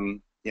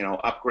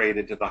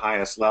 upgraded to the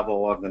highest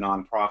level of the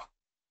nonprofit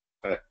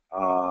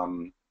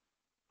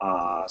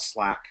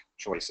Slack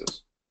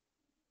choices.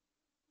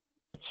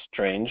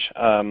 Strange.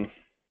 I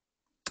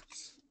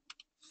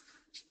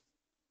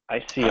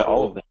see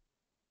all of them,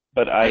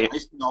 but I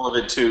see all of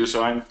it too.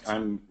 So I'm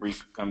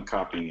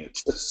copying it.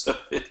 So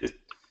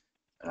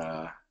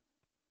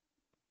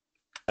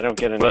I don't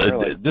get an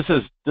error. This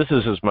is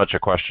as much a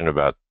question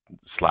about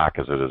Slack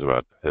as it is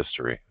about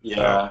history.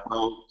 Yeah,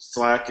 well,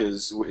 Slack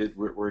is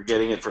we're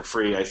getting it for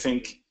free. I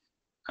think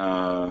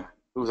who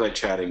was I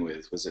chatting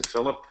with? Was it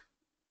Philip?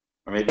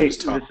 Or maybe it was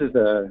Tom.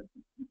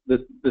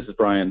 This is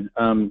Brian.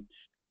 I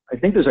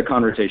think there's a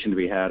conversation to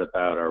be had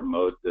about our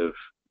modes of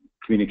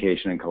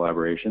communication and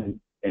collaboration,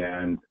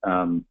 and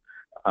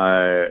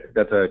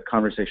that's a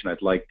conversation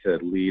I'd like to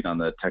lead on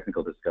the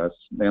technical discuss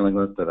mailing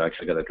list. I've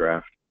actually got a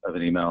draft of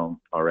an email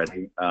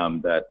already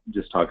that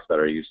just talks about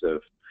our use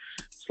of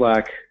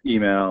Slack,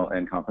 email,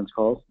 and conference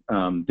calls.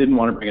 Didn't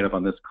want to bring it up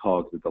on this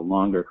call because it's a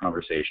longer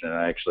conversation, and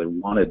I actually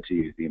wanted to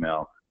use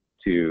email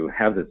to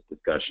have this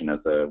discussion as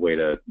a way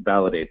to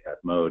validate that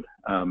mode.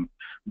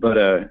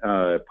 But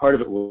part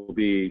of it will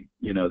be,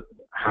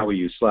 how we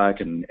use Slack,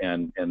 and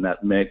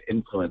that may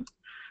influence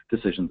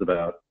decisions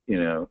about,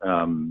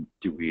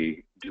 do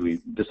we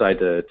decide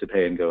to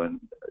pay and go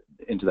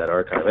into that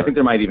archive. I think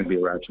there might even be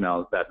a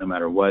rationale that no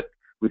matter what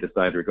we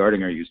decide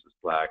regarding our use of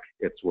Slack,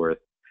 it's worth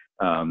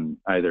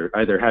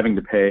either having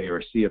to pay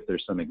or see if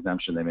there's some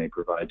exemption they may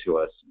provide to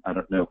us. I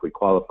don't know if we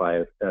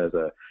qualify as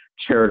a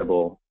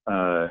charitable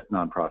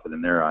nonprofit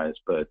in their eyes,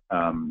 but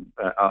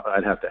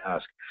I'd have to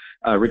ask.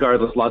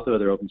 Regardless, lots of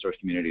other open source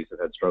communities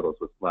have had struggles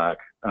with Slack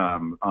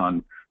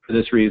for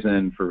this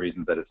reason, for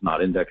reasons that it's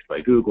not indexed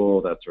by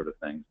Google, that sort of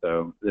thing.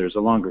 So there's a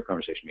longer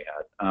conversation we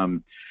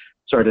had.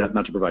 Sorry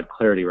not to provide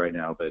clarity right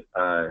now, but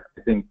I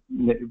think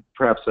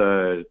perhaps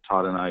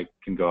Todd and I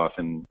can go off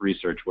and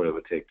research what it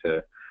would take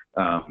to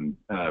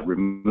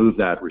remove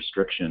that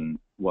restriction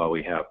while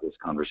we have this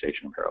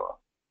conversation in parallel.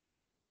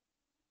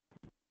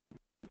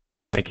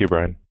 Thank you,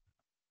 Brian.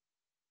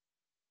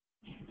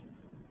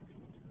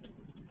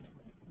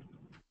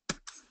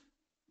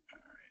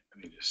 Let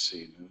me just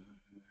see.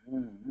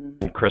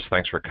 And Chris,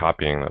 thanks for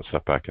copying that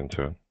stuff back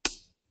into it.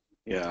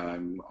 Yeah,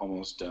 I'm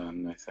almost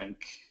done, I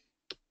think.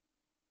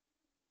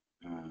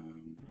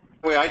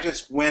 I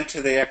just went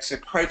to the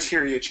exit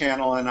criteria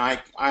channel, and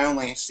I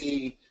only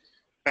see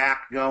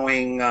back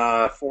going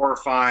 4 or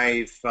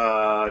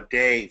 5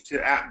 days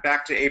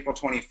back to April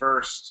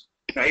 21st,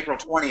 April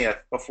 20th,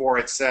 before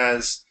it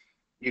says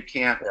you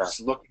can't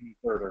look any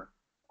further.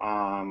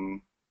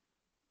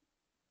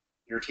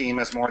 Your team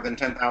has more than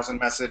 10,000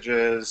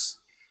 messages.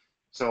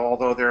 So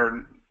although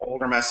they're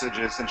older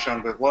messages and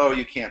shown below,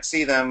 you can't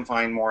see them.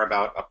 Find more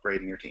about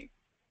upgrading your team.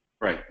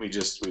 Right. We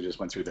just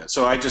went through that.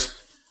 So I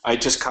I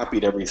just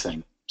copied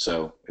everything,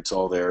 so it's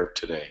all there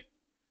today.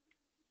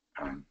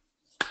 I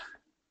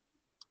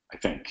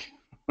think.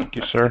 Thank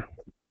you, sir.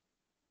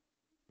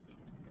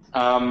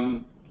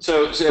 So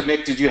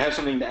Mick, did you have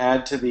something to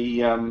add to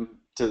the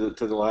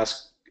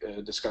last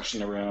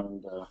discussion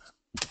around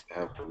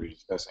how we're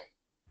discussing?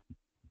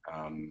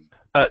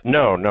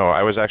 No.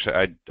 I was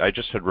actually I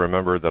just had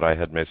remembered that I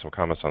had made some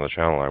comments on the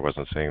channel. I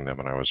wasn't seeing them,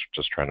 and I was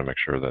just trying to make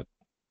sure that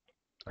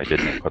I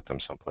didn't put them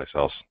someplace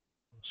else.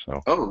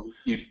 So. Oh,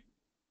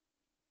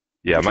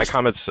 Yeah, my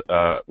comments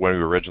when we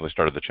originally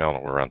started the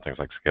channel were around things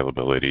like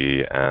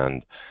scalability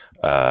and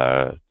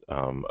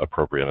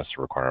appropriateness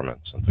to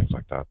requirements and things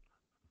like that.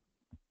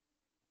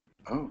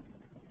 Oh.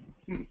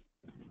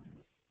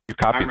 You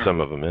copied some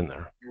of them in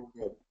there.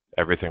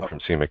 Everything from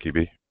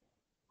CMAQB.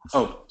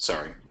 Oh,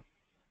 sorry.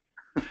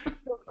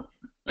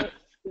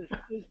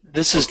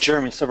 This is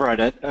Jeremy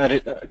Severide. I had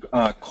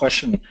a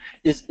question.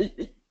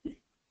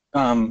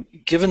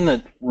 Given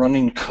that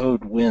running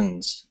code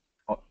wins,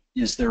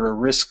 is there a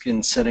risk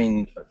in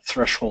setting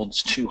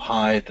thresholds too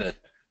high that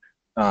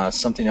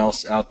something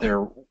else out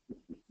there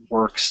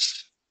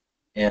works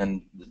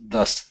and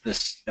thus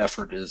this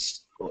effort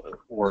is,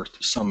 or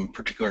some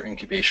particular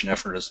incubation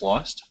effort is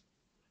lost?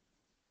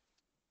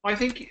 I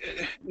think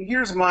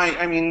here's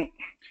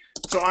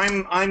so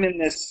I'm in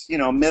this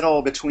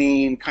middle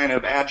between kind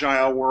of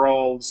agile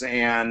worlds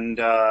and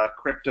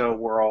crypto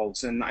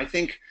worlds, and I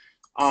think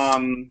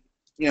the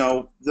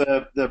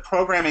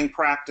programming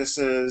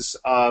practices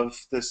of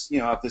this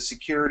of the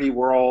security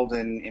world,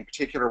 and in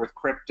particular with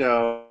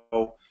crypto,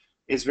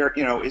 is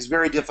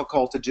very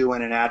difficult to do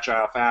in an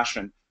agile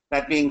fashion.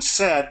 That being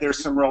said,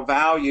 there's some real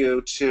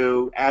value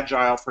to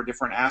agile for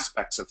different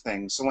aspects of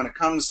things. So when it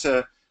comes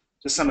to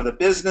some of the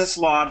business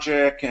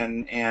logic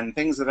and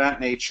things of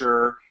that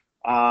nature,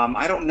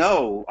 I don't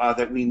know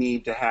that we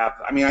need to have.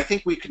 I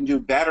think we can do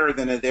better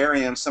than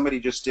Ethereum.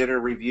 Somebody just did a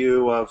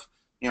review of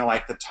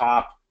like the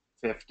top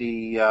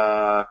 50.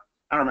 I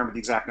don't remember the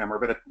exact number,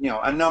 but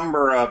a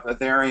number of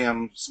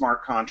Ethereum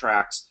smart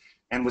contracts,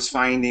 and was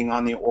finding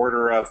on the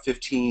order of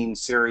 15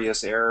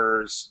 serious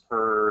errors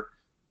per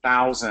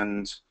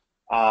 1,000.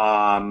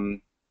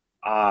 And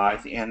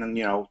then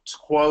it's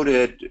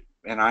quoted,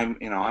 and I'm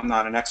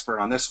not an expert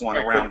on this one,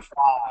 around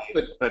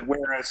 5. But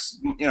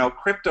whereas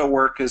crypto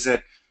work is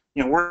at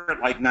we're at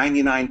like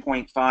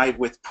 99.5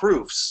 with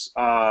proofs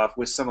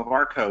with some of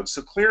our code.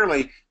 So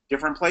clearly,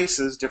 different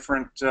places,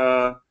 different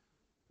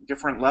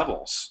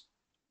levels.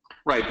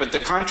 Right, but the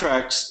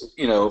contracts,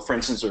 for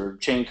instance, or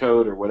chain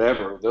code or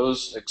whatever,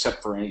 those,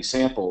 except for any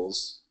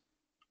samples,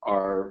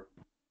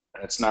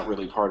 that's not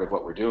really part of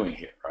what we're doing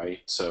here, right?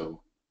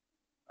 So,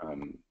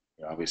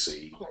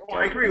 obviously. Well,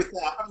 I agree with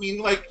that.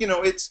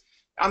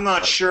 I'm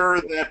not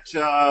sure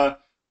that,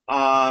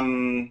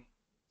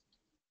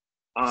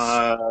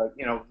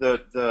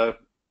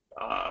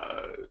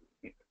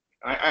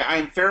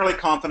 I'm fairly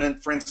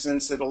confident, for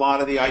instance, that a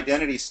lot of the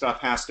identity stuff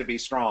has to be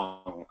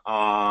strong.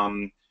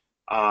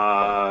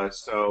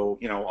 So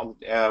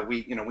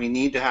we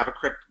need to have a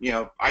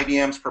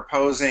IBM's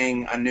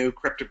proposing a new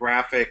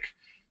cryptographic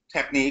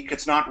technique.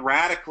 It's not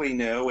radically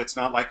new. It's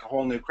not like a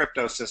whole new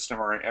crypto system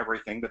or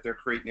everything, but they're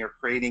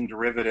creating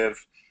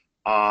derivative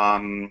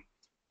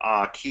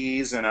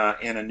keys in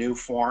a new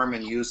form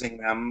and using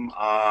them.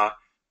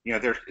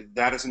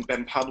 That hasn't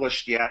been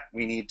published yet.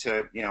 We need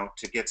to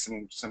get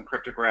some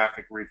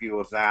cryptographic review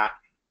of that.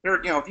 There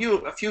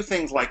are a few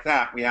things like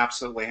that we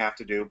absolutely have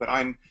to do, but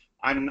I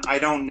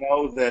don't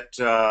know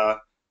that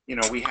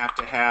we have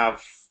to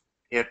have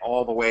it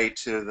all the way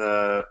to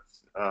the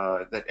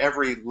that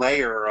every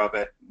layer of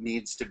it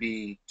needs to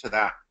be to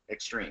that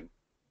extreme.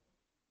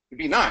 It'd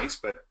be nice,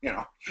 but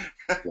Yeah.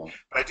 But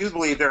I do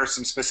believe there are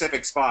some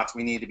specific spots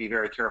we need to be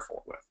very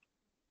careful with.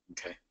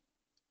 Okay.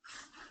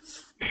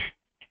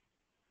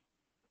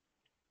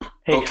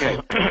 Hey, Okay.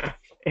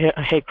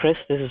 hey, Chris.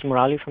 This is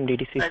Murali from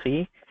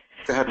DDCC.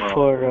 Go ahead,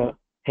 Merle.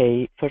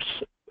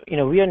 First,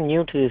 we are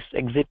new to this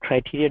exit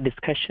criteria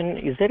discussion.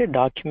 Is there a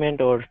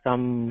document or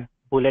some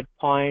bullet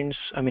points?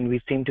 We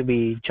seem to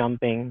be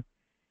jumping,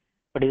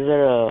 but is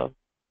there a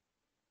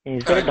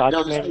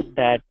document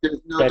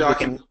there's no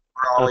document,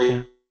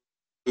 Okay.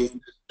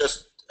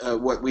 Just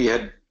what we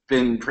had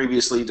been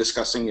previously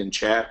discussing in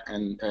chat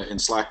and in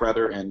Slack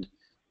rather, and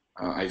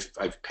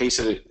I've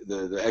pasted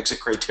the exit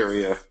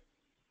criteria.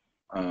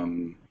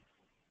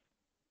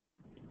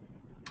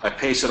 I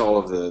pasted all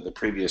of the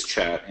previous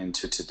chat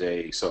into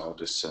today, so I'll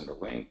just send a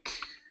link.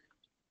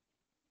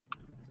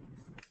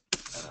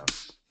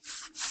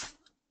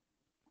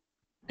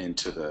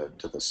 Into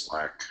the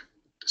Slack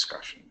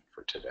discussion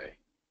for today.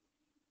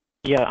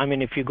 Yeah,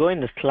 if you go in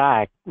the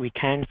Slack, we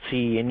can't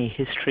see any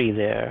history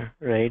there,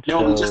 right?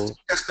 No, we just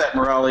discussed that,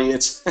 Morali.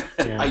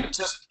 Yeah. I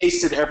just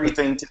pasted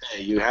everything today.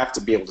 You have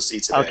to be able to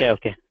see today.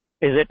 Okay.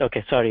 Is it?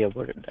 Okay, sorry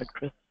about that,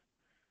 Chris.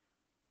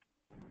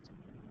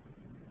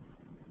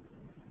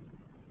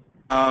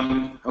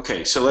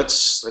 Okay, so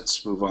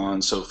let's move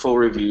on. So full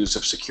reviews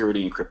of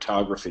security and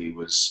cryptography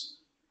was,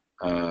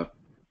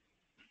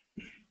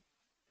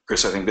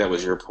 Chris, I think that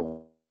was your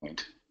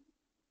point.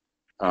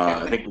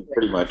 I think we've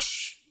pretty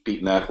much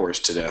beaten that horse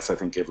to death. I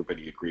think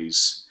everybody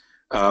agrees.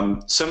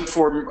 Some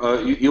form.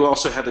 You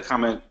also had the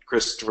comment,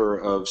 Christopher,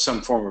 of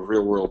some form of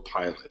real-world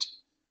pilot.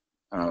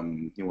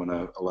 You want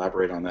to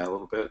elaborate on that a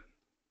little bit?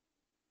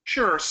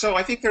 Sure. So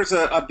I think there's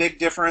a big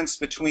difference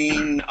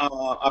between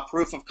a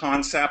proof of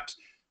concept,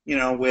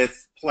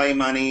 with play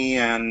money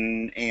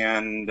and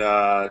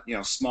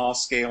small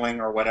scaling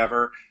or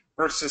whatever,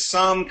 versus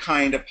some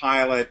kind of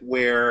pilot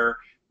where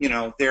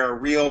there are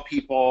real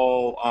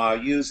people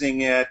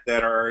using it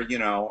that are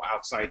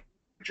outside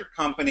your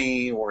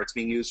company, or it's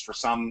being used for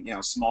some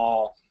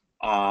small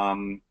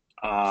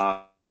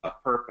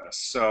purpose.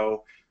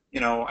 So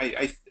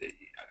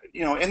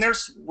and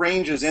there's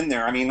ranges in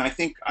there.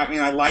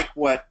 I like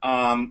what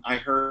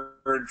I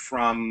heard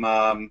from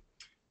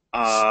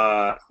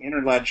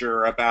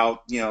Hyperledger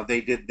about,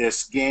 they did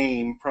this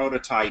game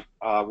prototype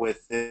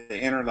with the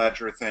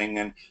Hyperledger thing,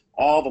 and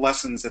all the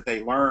lessons that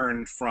they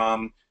learned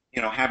from,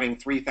 having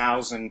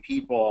 3,000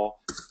 people,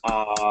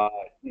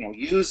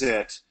 use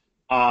it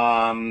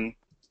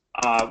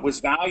was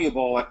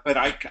valuable. But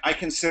I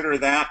consider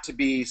that to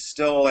be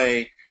still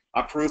a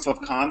proof of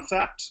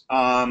concept.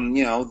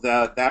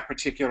 That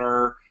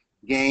particular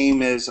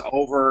game is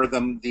over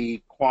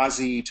the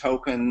quasi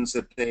tokens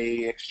that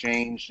they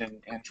exchanged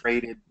and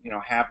traded.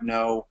 Had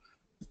no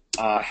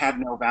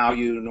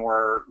value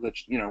nor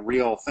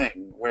real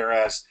thing.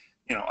 Whereas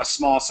a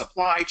small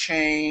supply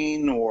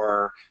chain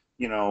or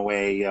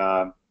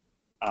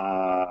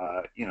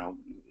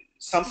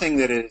something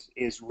that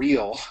is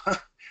real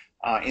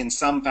in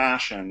some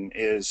fashion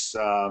is.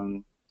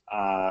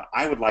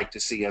 I would like to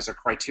see as a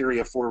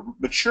criteria for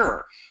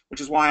mature,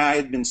 which is why I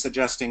had been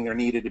suggesting there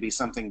needed to be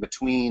something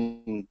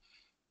between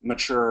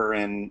mature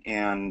and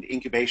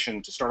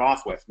incubation to start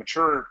off with.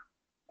 Mature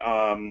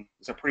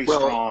is a pretty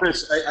strong. Well,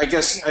 Chris, I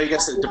guess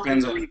it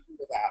depends on.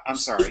 I'm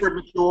sorry. Super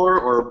mature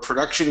or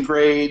production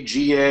grade,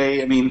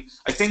 GA.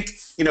 I think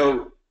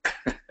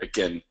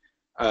again,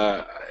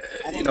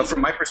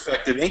 from my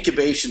perspective,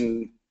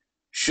 incubation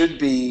should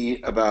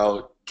be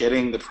about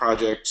getting the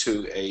project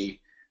to a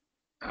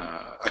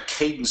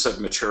cadence of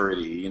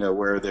maturity,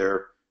 where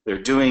they're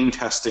doing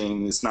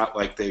testing. It's not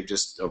like they've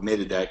just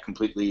omitted that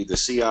completely. The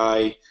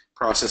CI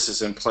process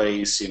is in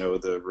place.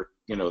 The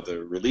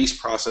release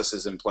process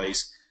is in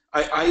place.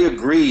 I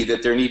agree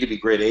that there need to be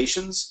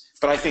gradations,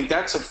 but I think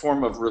that's a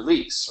form of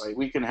release. Right?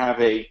 We can have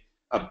a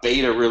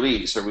beta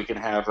release, or we can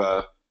have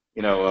a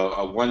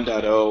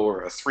 1.0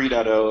 or a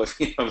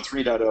 3.0.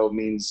 3.0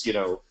 means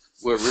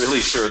we're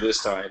really sure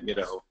this time.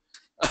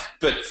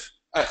 But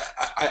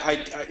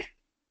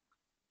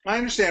I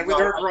understand.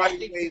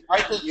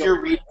 I think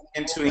you're reading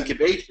into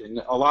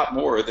incubation a lot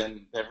more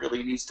than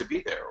really needs to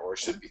be there or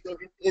should be there.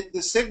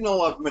 The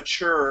signal of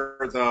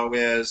mature, though,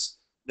 is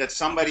that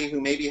somebody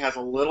who maybe has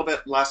a little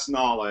bit less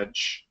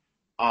knowledge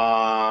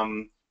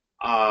can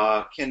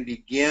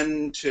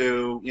begin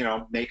to,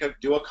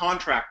 do a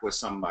contract with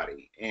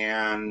somebody,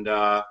 and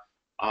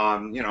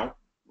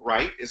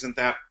right?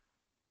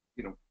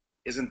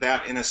 Isn't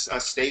that in a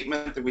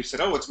statement that we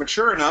said, oh, it's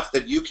mature enough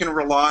that you can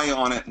rely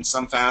on it in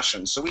some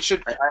fashion? So we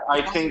should.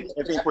 I think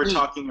we're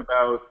talking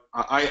about.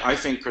 I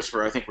think,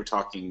 Christopher, I think we're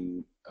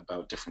talking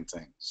about different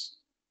things.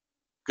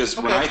 Because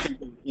when I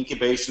think of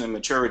incubation and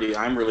maturity,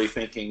 I'm really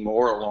thinking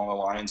more along the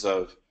lines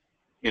of,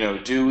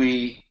 do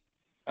we,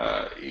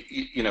 have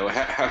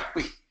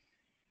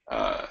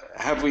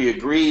we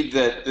agreed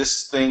that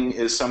this thing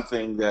is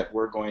something that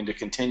we're going to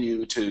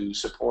continue to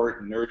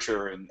support and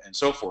nurture and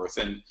so forth?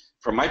 And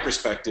from my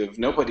perspective,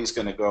 nobody's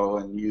going to go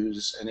and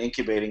use an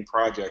incubating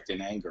project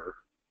in anger,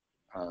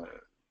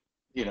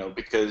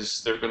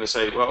 because they're going to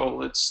say,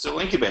 well, it's still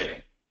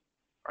incubating,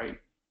 right?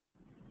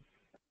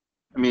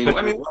 I'm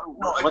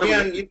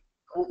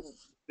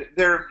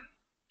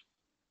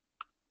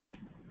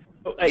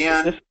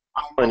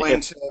willing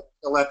to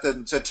let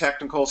the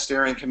technical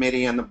steering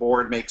committee and the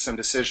board make some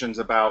decisions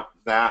about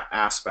that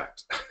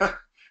aspect. This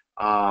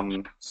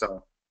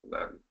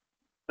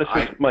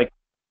is Mike.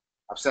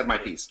 I've said my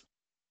piece.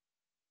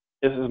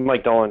 This is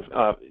Mike Dolan.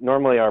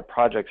 Normally our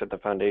projects at the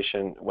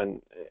foundation,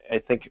 when I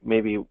think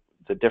maybe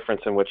the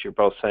difference in what you're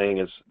both saying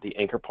is the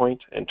anchor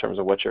point in terms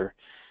of what you're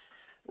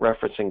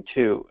referencing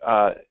to.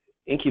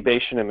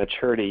 Incubation and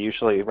maturity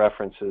usually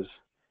references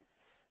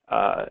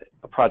a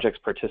project's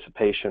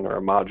participation or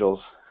a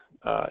module's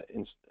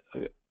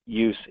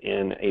use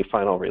in a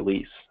final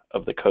release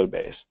of the code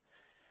base,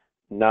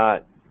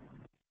 not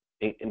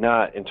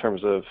in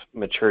terms of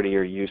maturity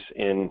or use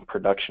in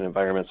production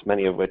environments,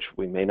 many of which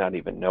we may not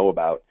even know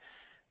about.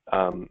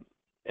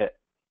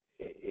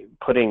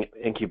 Putting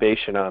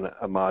incubation on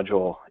a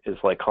module is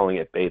like calling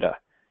it beta,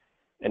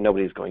 and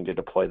nobody's going to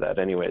deploy that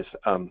anyways.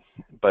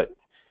 But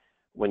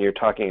when you're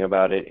talking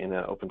about it in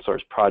an open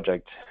source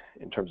project,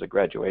 in terms of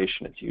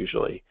graduation, it's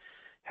usually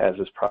has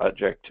this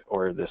project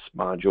or this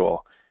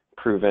module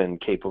proven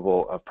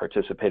capable of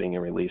participating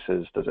in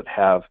releases? Does it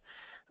have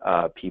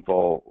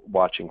people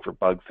watching for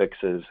bug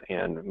fixes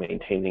and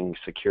maintaining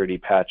security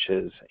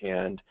patches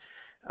and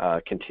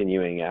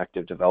continuing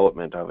active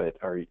development of it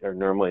are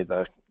normally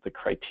the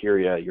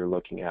criteria you're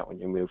looking at when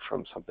you move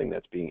from something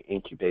that's being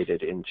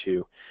incubated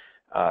into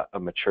a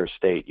mature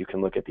state. You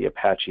can look at the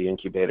Apache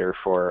incubator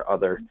for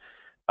other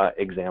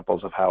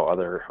examples of how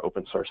other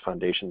open source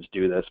foundations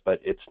do this,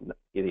 but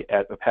the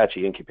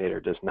Apache incubator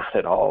does not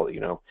at all,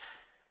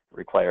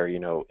 require,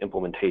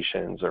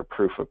 implementations or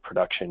proof of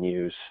production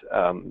use.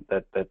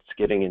 That's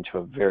getting into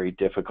a very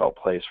difficult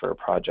place for a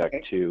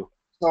project to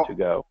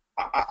go.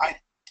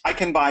 I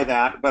can buy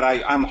that, but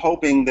I'm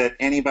hoping that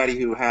anybody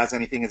who has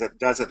anything that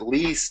does at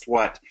least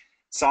what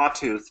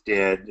Sawtooth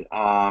did.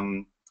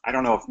 I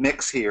don't know if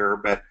Mick's here,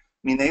 but I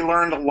mean they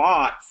learned a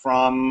lot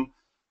from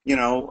a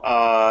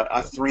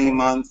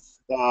 3-month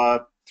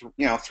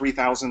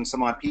 3,000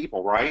 some odd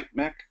people, right,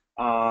 Mick?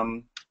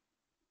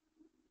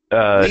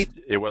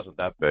 It wasn't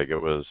that big.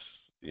 It was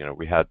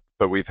we've had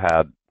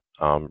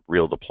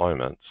real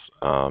deployments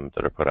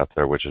that are put out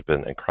there, which has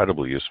been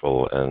incredibly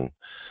useful in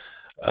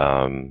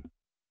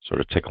sort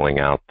of tickling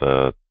out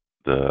I'll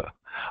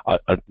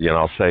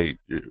say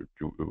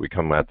we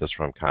come at this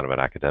from kind of an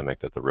academic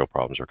that the real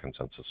problems are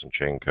consensus and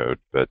chain code,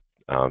 but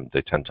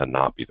they tend to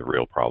not be the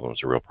real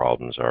problems. The real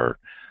problems are,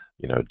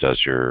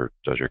 does your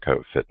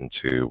code fit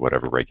into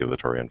whatever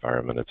regulatory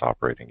environment it's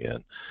operating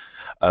in?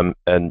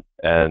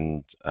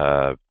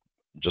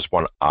 Just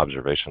one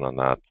observation on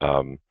that.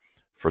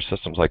 For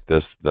systems like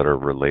this that are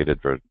related,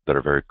 that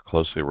are very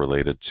closely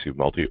related to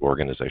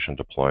multi-organization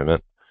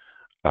deployment,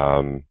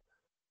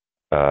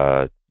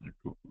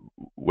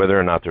 whether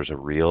or not there's a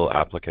real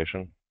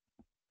application,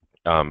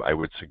 I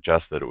would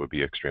suggest that it would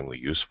be extremely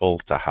useful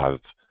to have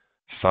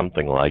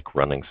something like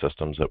running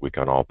systems that we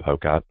can all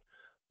poke at.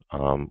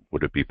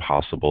 Would it be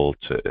possible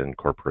to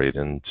incorporate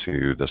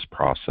into this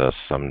process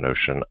some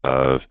notion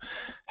of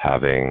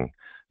having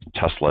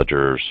test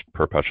ledgers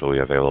perpetually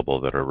available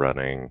that are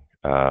running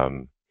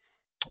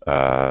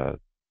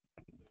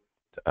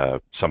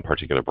some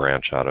particular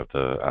branch out of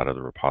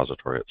the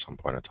repository at some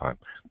point in time,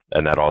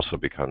 and that also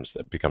becomes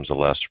a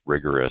less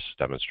rigorous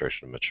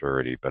demonstration of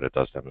maturity, but it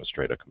does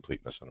demonstrate a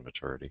completeness and a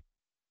maturity.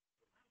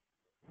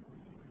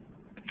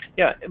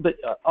 Yeah, but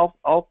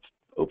all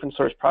open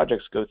source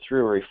projects go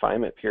through a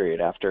refinement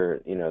period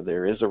after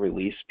there is a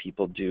release.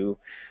 People do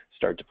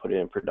start to put it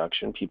in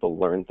production. People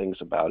learn things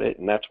about it,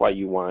 and that's why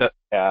you want to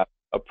have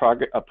a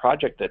project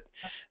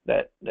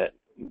that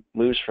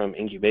moves from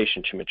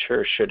incubation to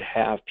mature should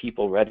have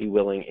people ready,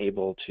 willing,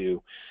 able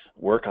to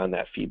work on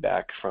that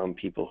feedback from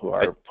people who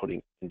are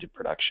putting into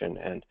production.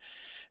 And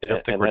I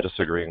don't think we're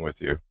disagreeing with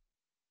you.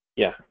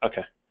 Yeah.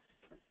 Okay.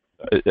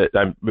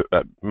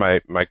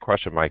 My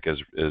question, Mike, is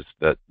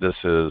that this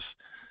is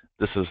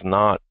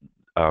not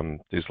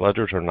these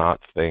ledgers are not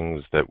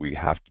things that we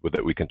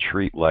can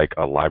treat like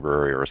a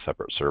library or a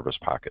separate service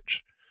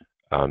package.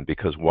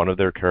 Because one of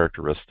their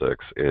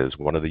characteristics is,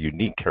 one of the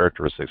unique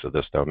characteristics of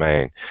this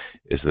domain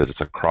is that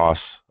it's a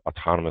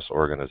cross-autonomous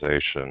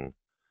organization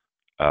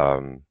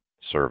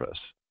service,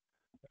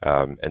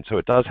 and so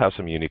it does have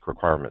some unique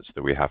requirements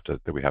that we have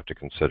to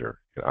consider.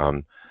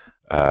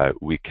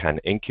 We can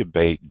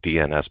incubate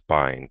DNS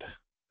bind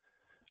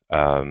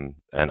and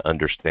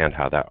understand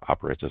how that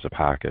operates as a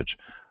package,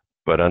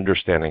 but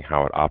understanding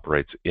how it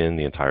operates in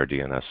the entire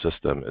DNS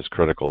system is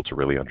critical to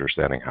really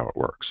understanding how it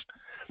works.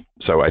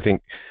 So I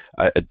think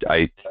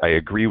I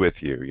agree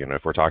with you.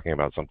 If we're talking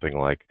about something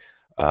like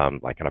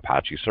an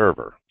Apache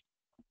server,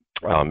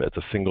 it's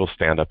a single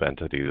stand-up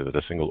entity that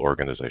a single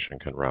organization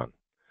can run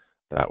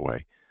that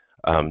way.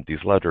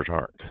 These ledgers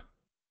aren't,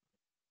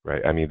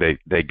 right? I mean,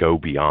 they go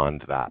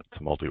beyond that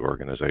to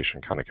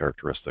multi-organization kind of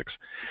characteristics,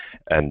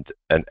 and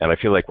I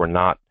feel like we're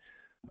not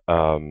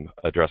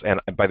addressing.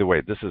 And by the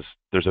way,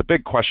 there's a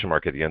big question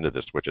mark at the end of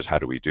this, which is how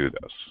do we do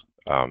this?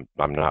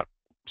 I'm not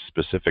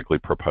specifically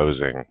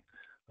proposing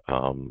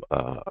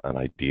an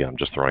idea. I'm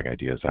just throwing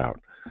ideas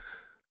out.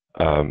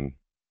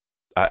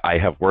 I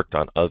have worked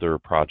on other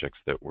projects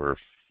that were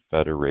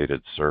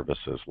federated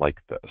services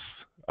like this,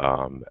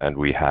 and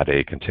we had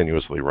a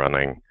continuously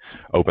running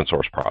open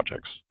source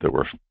projects that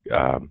were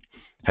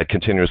had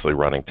continuously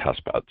running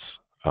test beds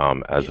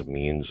as a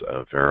means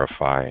of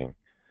verifying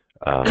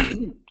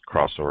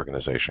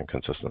cross-organization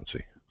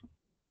consistency.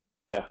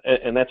 Yeah,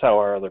 and that's how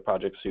our other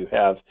projects who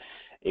have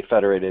a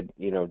federated,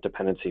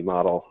 dependency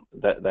model,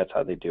 that's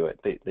how they do it.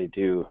 They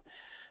do,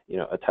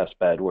 a test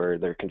bed where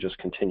they're just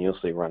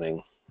continuously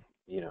running,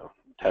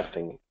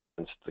 testing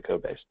against the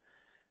code base.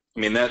 I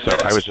mean, so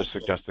I was just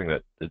suggesting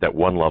that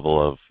one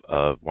level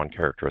of one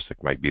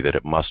characteristic might be that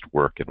it must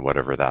work in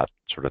whatever that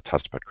sort of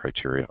test bed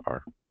criteria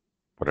are,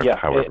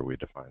 however we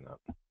define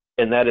that.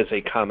 And that is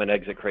a common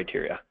exit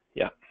criteria.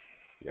 Yeah,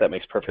 that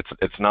makes perfect sense.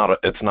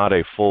 It's not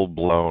a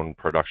full-blown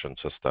production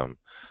system,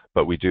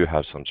 but we do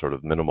have some sort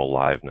of minimal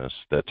liveness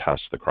that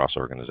tests the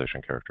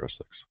cross-organization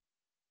characteristics.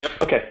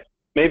 Okay,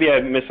 maybe I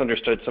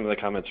misunderstood some of the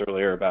comments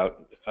earlier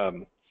about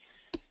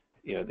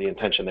the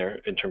intention there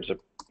in terms of,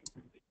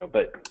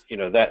 but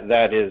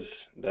that is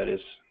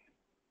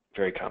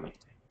very common.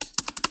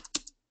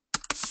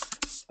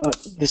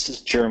 This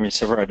is Jeremy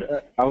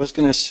Severide. I was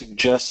going to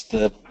suggest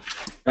that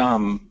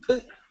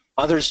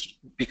others,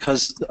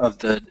 because of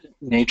the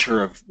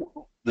nature of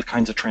the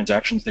kinds of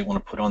transactions they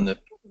want to put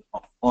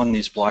on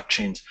these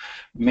blockchains,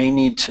 may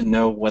need to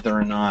know whether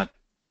or not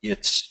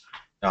it's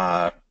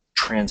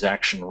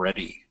transaction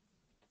ready.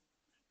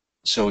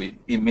 So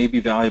it may be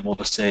valuable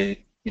to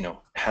say, you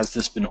know, has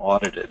this been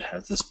audited?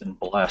 Has this been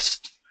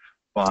blessed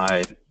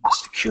by the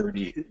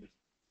security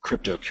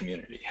crypto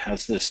community?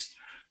 Has this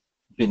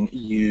been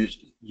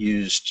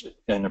used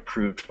and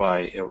approved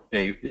by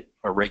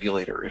a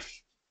regulator,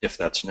 if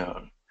that's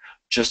known?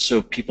 Just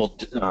so people,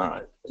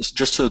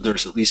 just so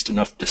there's at least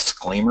enough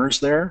disclaimers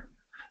there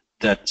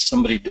that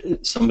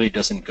somebody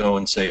doesn't go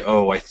and say,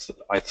 oh, I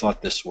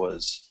thought this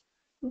was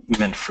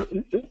meant for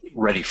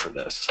ready for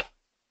this.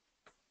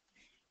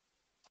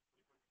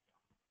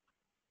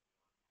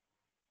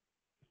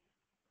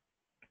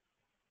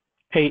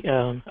 Hey,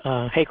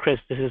 hey, Chris,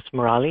 this is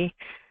Murali.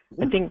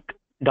 I think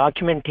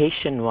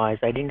documentation-wise,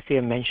 I didn't see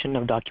a mention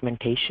of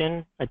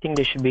documentation. I think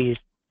there should be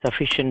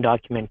sufficient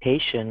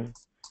documentation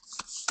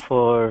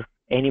for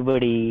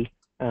anybody,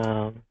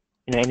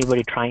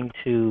 anybody trying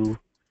to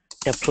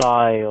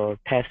deploy or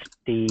test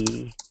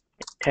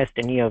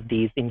any of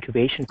these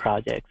incubation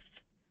projects,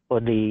 or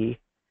it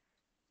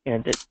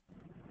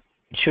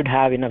should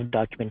have enough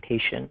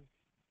documentation.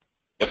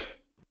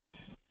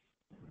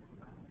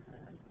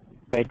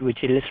 Right,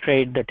 which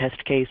illustrate the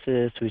test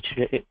cases, which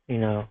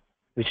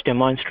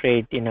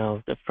demonstrate,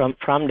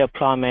 from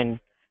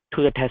deployment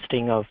to the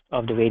testing of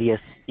the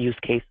various use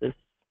cases.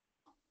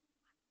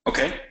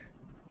 Okay.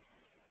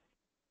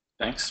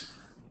 Thanks.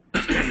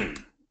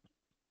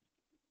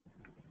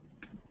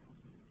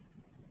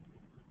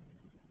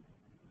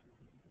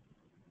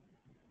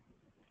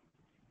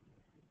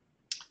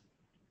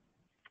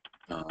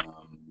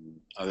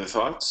 Other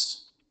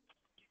thoughts?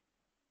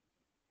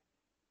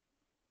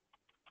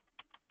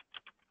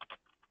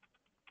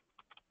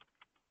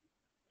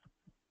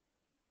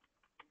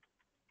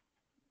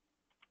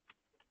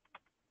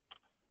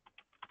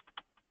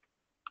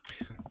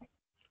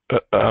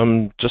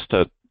 Just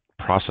a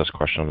process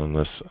question on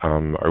this.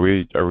 Are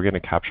we going to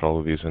capture all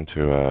of these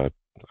into a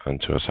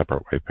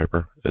separate white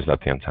paper? Is that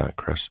the intent,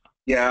 Chris?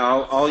 Yeah,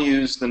 I'll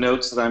use the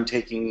notes that I'm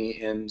taking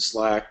in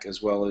Slack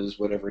as well as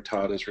whatever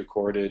Todd has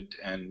recorded,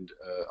 and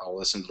I'll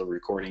listen to the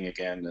recording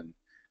again, and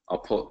I'll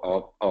put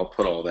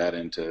all that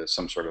into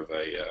some sort of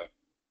a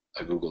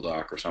Google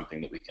Doc or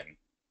something that we can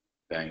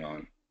bang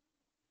on.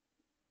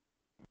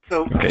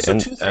 So, okay, so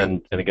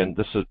and again,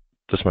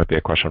 this might be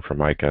a question for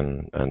Mike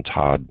and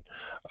Todd.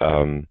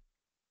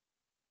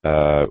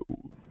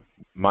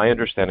 My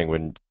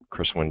understanding,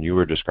 Chris, when you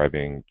were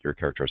describing your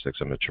characteristics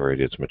of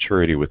maturity, it's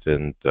maturity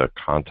within the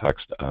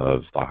context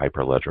of the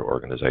Hyperledger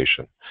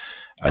organization,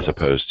 as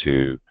opposed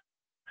to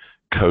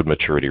code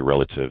maturity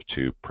relative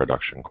to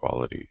production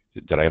quality.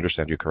 Did I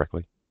understand you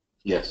correctly?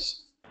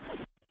 Yes.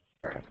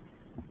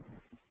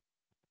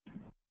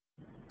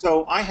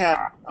 So I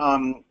had,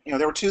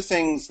 there were two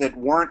things that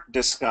weren't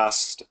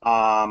discussed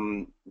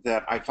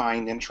that I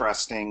find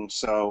interesting.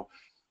 So,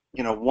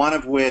 one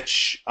of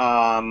which,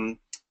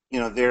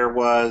 there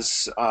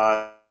was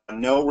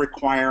no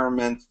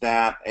requirement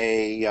that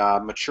a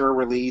mature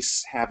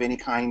release have any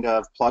kind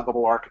of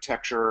pluggable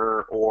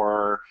architecture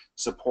or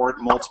support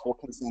multiple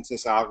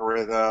consensus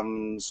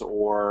algorithms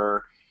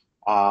or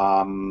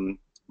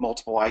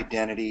multiple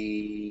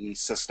identity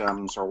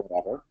systems or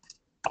whatever.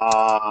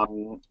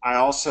 I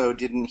also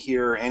didn't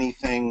hear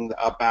anything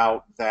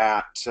about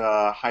that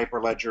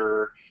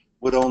Hyperledger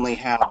would only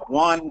have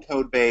one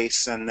code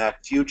base, and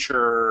that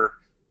future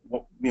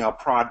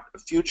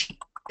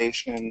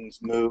applications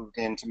moved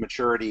into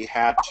maturity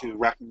had to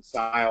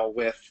reconcile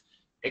with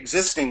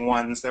existing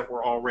ones that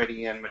were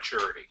already in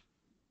maturity.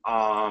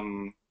 Are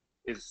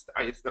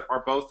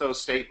both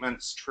those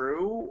statements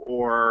true,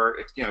 or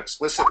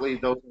explicitly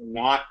those are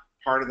not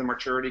part of the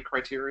maturity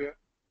criteria?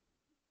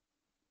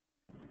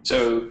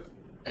 So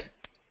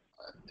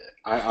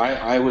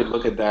I would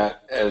look at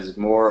that as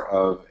more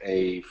of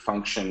a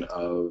function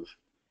of,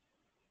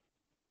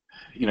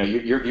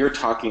 you're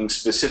talking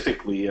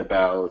specifically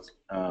about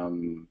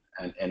an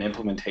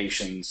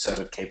implementation set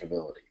of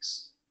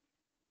capabilities.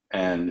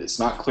 And it's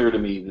not clear to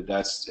me that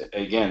that's,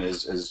 again,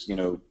 as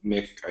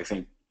Mick, I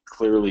think,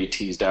 clearly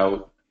teased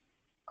out.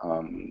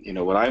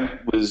 What I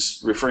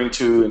was referring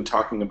to in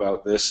talking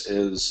about this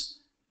is,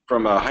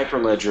 from a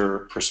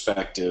Hyperledger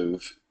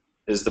perspective,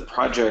 is the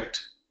project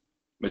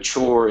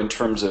mature in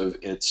terms of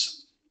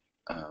its,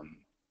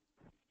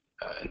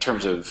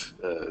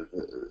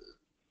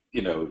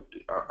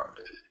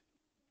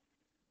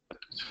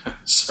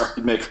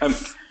 sorry, Mick,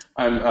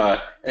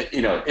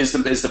 is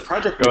the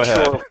project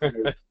mature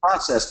from a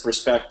process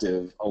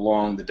perspective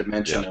along the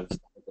dimension of the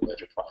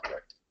Hyperledger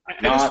project? I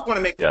just want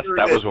to make sure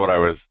that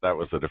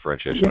was the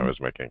differentiation I was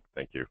making.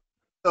 Thank you.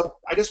 So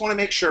I just want to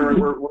make sure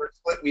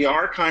we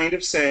are kind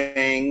of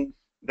saying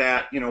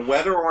that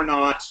whether or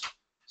not,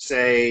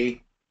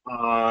 say,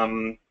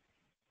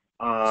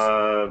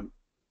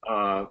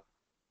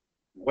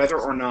 whether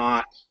or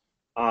not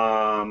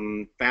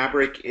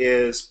Fabric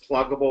is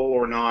pluggable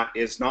or not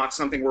is not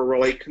something we're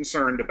really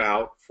concerned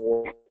about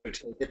for to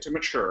take it to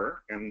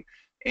mature,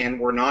 and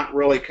we're not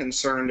really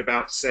concerned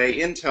about, say,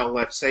 Intel.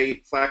 Let's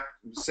say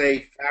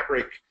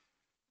Fabric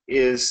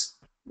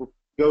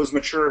goes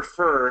mature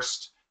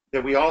first.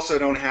 That we also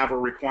don't have a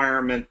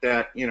requirement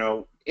that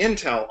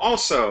Intel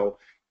also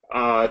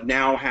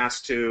now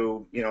has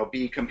to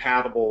be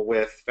compatible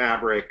with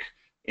Fabric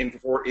in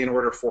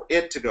order for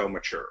it to go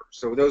mature.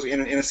 So those,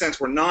 in a sense,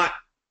 we're not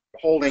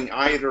holding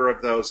either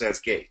of those as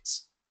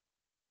gates.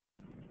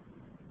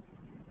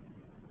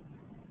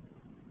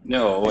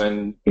 No,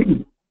 and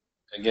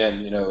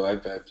again,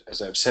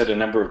 as I've said a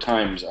number of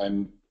times,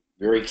 I'm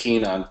very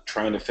keen on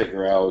trying to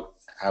figure out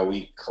how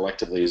we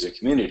collectively as a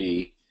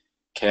community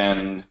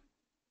can,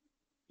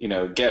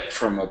 get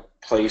from a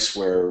place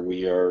where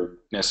we are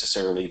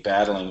necessarily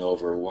battling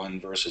over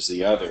one versus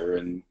the other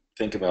and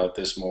think about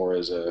this more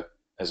as a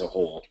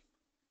whole.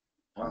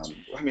 I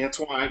mean, that's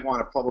why I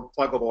want a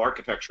pluggable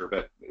architecture,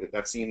 but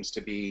that seems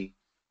to be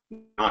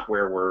not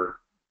where we're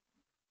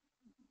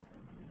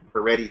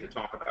ready to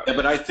talk about. Yeah,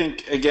 but I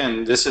think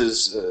again, this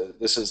is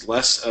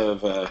less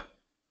of a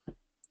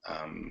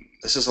I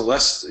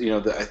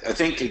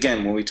think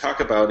again, when we talk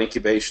about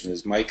incubation,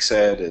 as Mike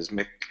said, as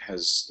Mick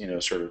has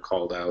sort of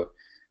called out,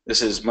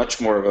 this is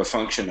much more of a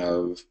function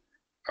of,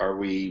 are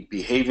we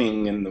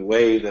behaving in the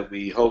way that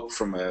we hope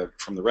from the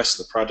rest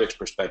of the project's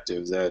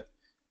perspective, that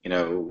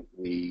that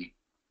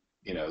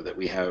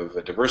we have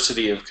a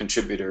diversity of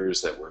contributors,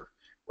 that we're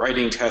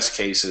writing test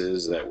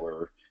cases, that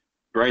we're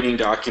writing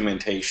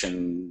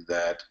documentation,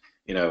 that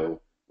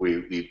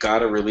we've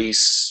got a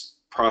release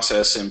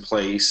process in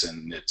place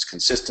and it's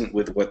consistent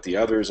with what the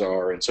others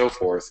are and so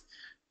forth.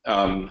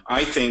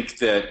 I think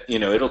that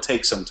it'll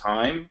take some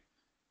time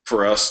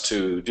for us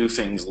to do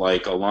things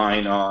like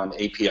align on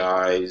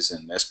APIs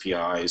and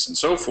SPIs and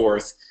so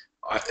forth.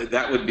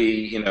 That would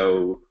be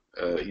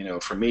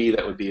for me,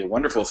 that would be a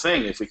wonderful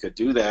thing if we could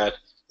do that.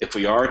 If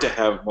we are to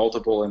have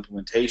multiple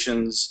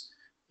implementations,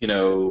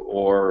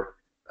 or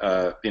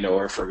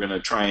if we're going to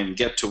try and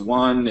get to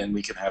one and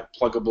we can have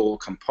pluggable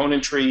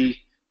componentry,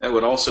 that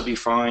would also be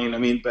fine. I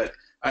mean, but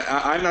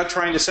I'm not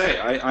trying to say,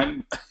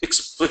 I'm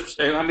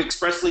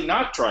expressly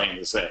not trying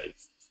to say,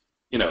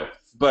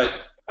 but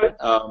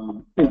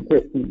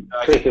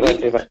I think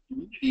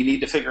you need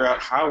to figure out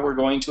how we're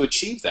going to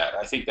achieve that.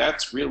 I think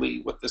that's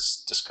really what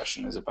this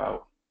discussion is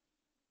about.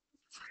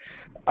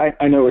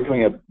 I know we're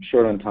coming up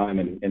short on time,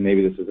 and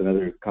maybe this is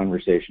another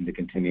conversation to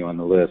continue on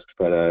the list,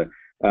 but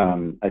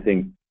I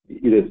think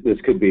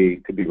this could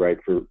be right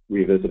for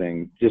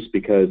revisiting, just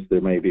because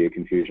there may be a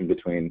confusion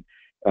between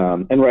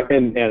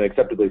and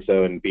acceptably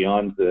so, and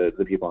beyond the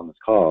people on this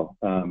call,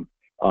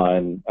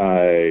 on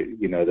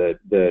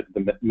the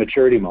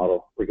maturity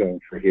model we're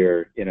going for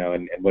here,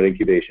 and what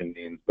incubation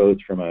means,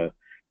 both from a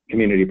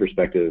community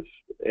perspective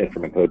and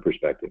from a code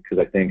perspective,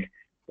 because I think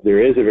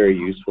there is a very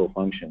useful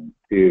function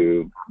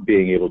to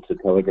being able to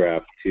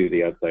telegraph to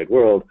the outside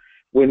world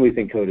when we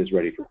think code is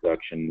ready for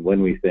production,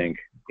 when we think,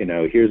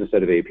 here's a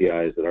set of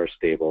APIs that are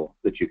stable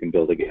that you can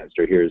build against,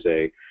 or here's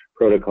a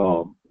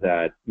protocol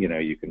that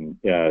you can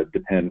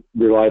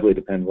reliably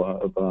depend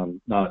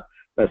upon not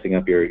messing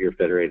up your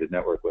federated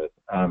network with.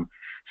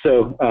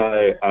 So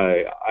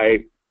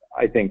I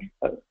think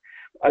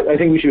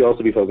we should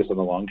also be focused on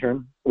the long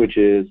term, which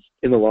is,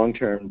 in the long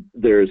term,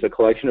 there's a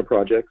collection of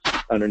projects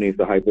underneath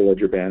the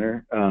Hyperledger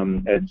banner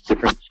at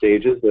different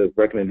stages of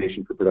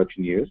recommendation for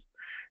production use,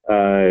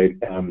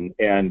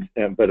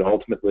 but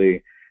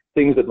ultimately,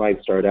 things that might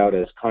start out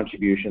as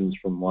contributions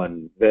from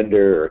one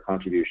vendor or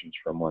contributions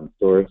from one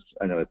source.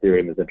 I know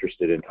Ethereum is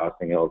interested in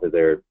tossing over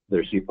their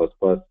C++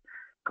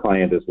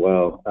 client as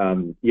well.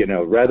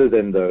 Rather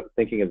than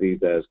thinking of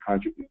these as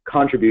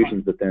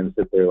contributions that then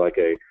sit there like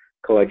a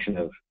collection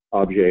of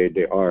objets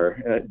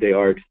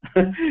d'art,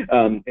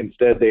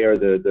 instead they are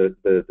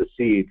the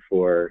seed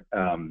for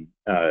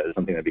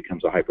something that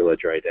becomes a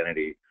Hyperledger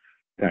identity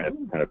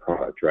kind of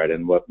product, right?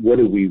 And what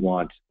do we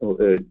want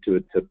to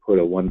put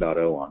a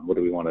 1.0 on? What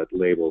do we want to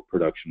label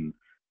production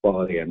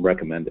quality and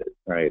recommend it,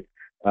 right?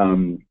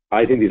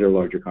 I think these are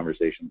larger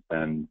conversations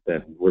than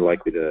we're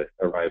likely to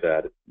arrive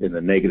at in the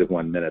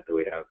 -1 minute that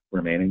we have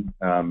remaining.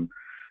 And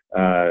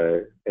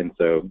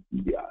so,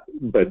 yeah,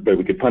 but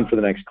we could punt for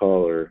the next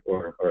call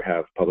or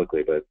have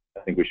publicly, but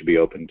I think we should be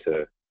open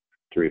to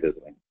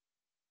revisiting.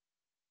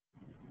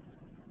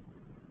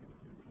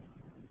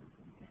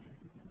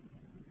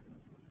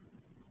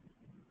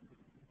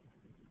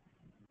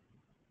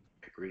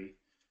 Agree.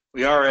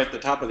 We are at the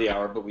top of the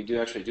hour, but we do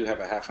have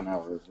a half an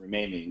hour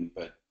remaining.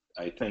 But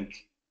I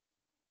think,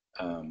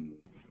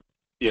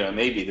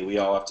 maybe that we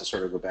all have to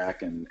sort of go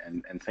back and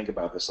think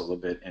about this a little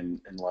bit in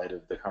light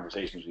of the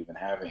conversations we've been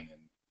having,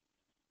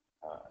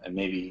 and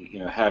maybe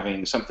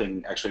having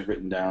something actually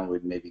written down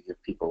would maybe give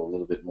people a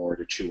little bit more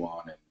to chew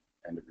on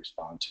and to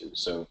respond to.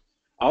 So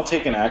I'll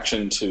take an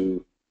action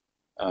to,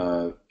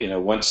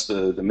 once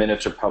the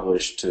minutes are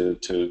published,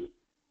 to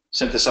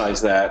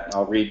synthesize that.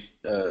 I'll read.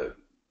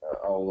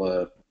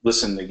 I'll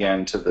listen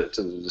again to the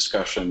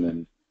discussion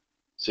and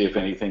see if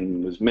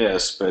anything was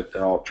missed, but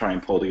I'll try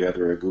and pull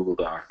together a Google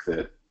Doc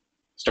that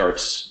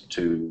starts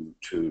to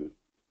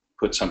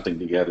put something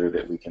together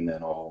that we can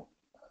then all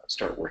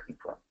start working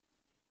from.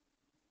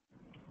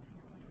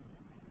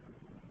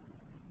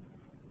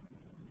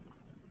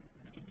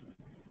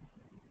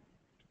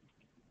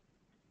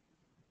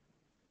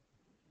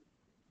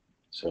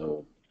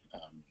 So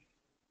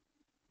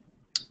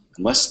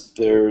unless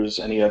there's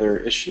any other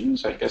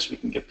issues, I guess we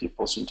can give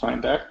people some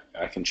time back.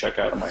 I can check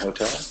out of my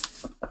hotel.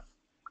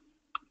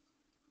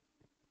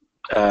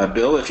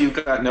 Bill, if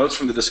you've got notes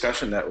from the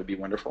discussion, that would be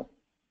wonderful.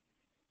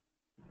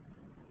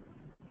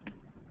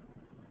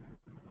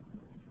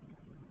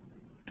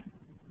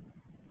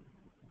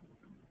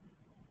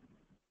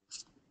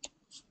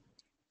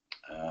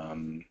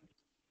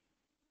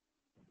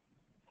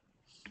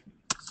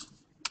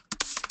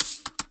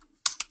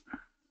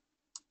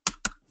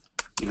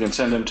 You can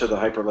send them to the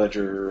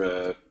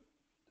Hyperledger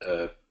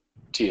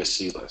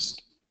TSC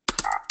list.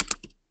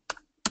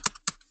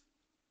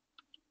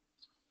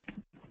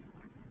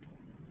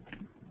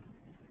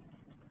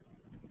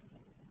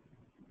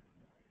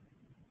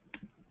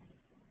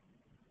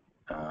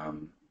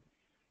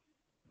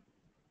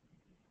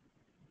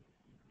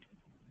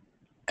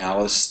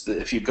 Alice,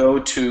 if you go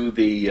to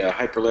the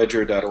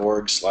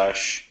hyperledger.org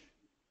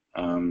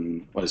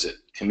 / what is it,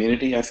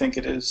 community, I think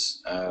it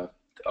is,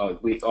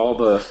 all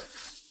the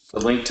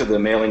link to the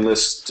mailing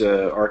list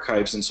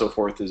archives and so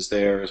forth is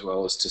there, as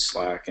well as to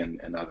Slack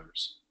and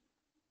others.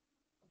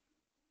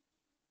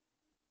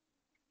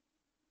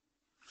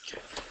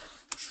 Okay.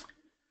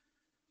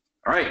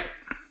 All right.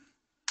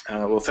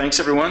 Well, thanks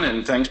everyone,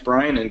 and thanks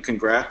Brian, and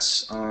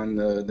congrats on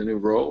the new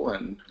role,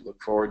 and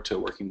look forward to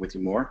working with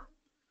you more.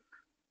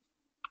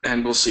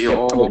 And we'll see you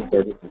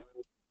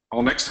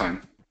all next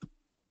time.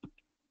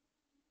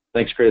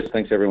 Thanks, Chris.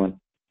 Thanks, everyone.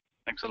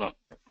 Thanks a lot.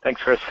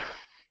 Thanks, Chris.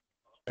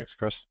 Thanks,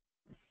 Chris.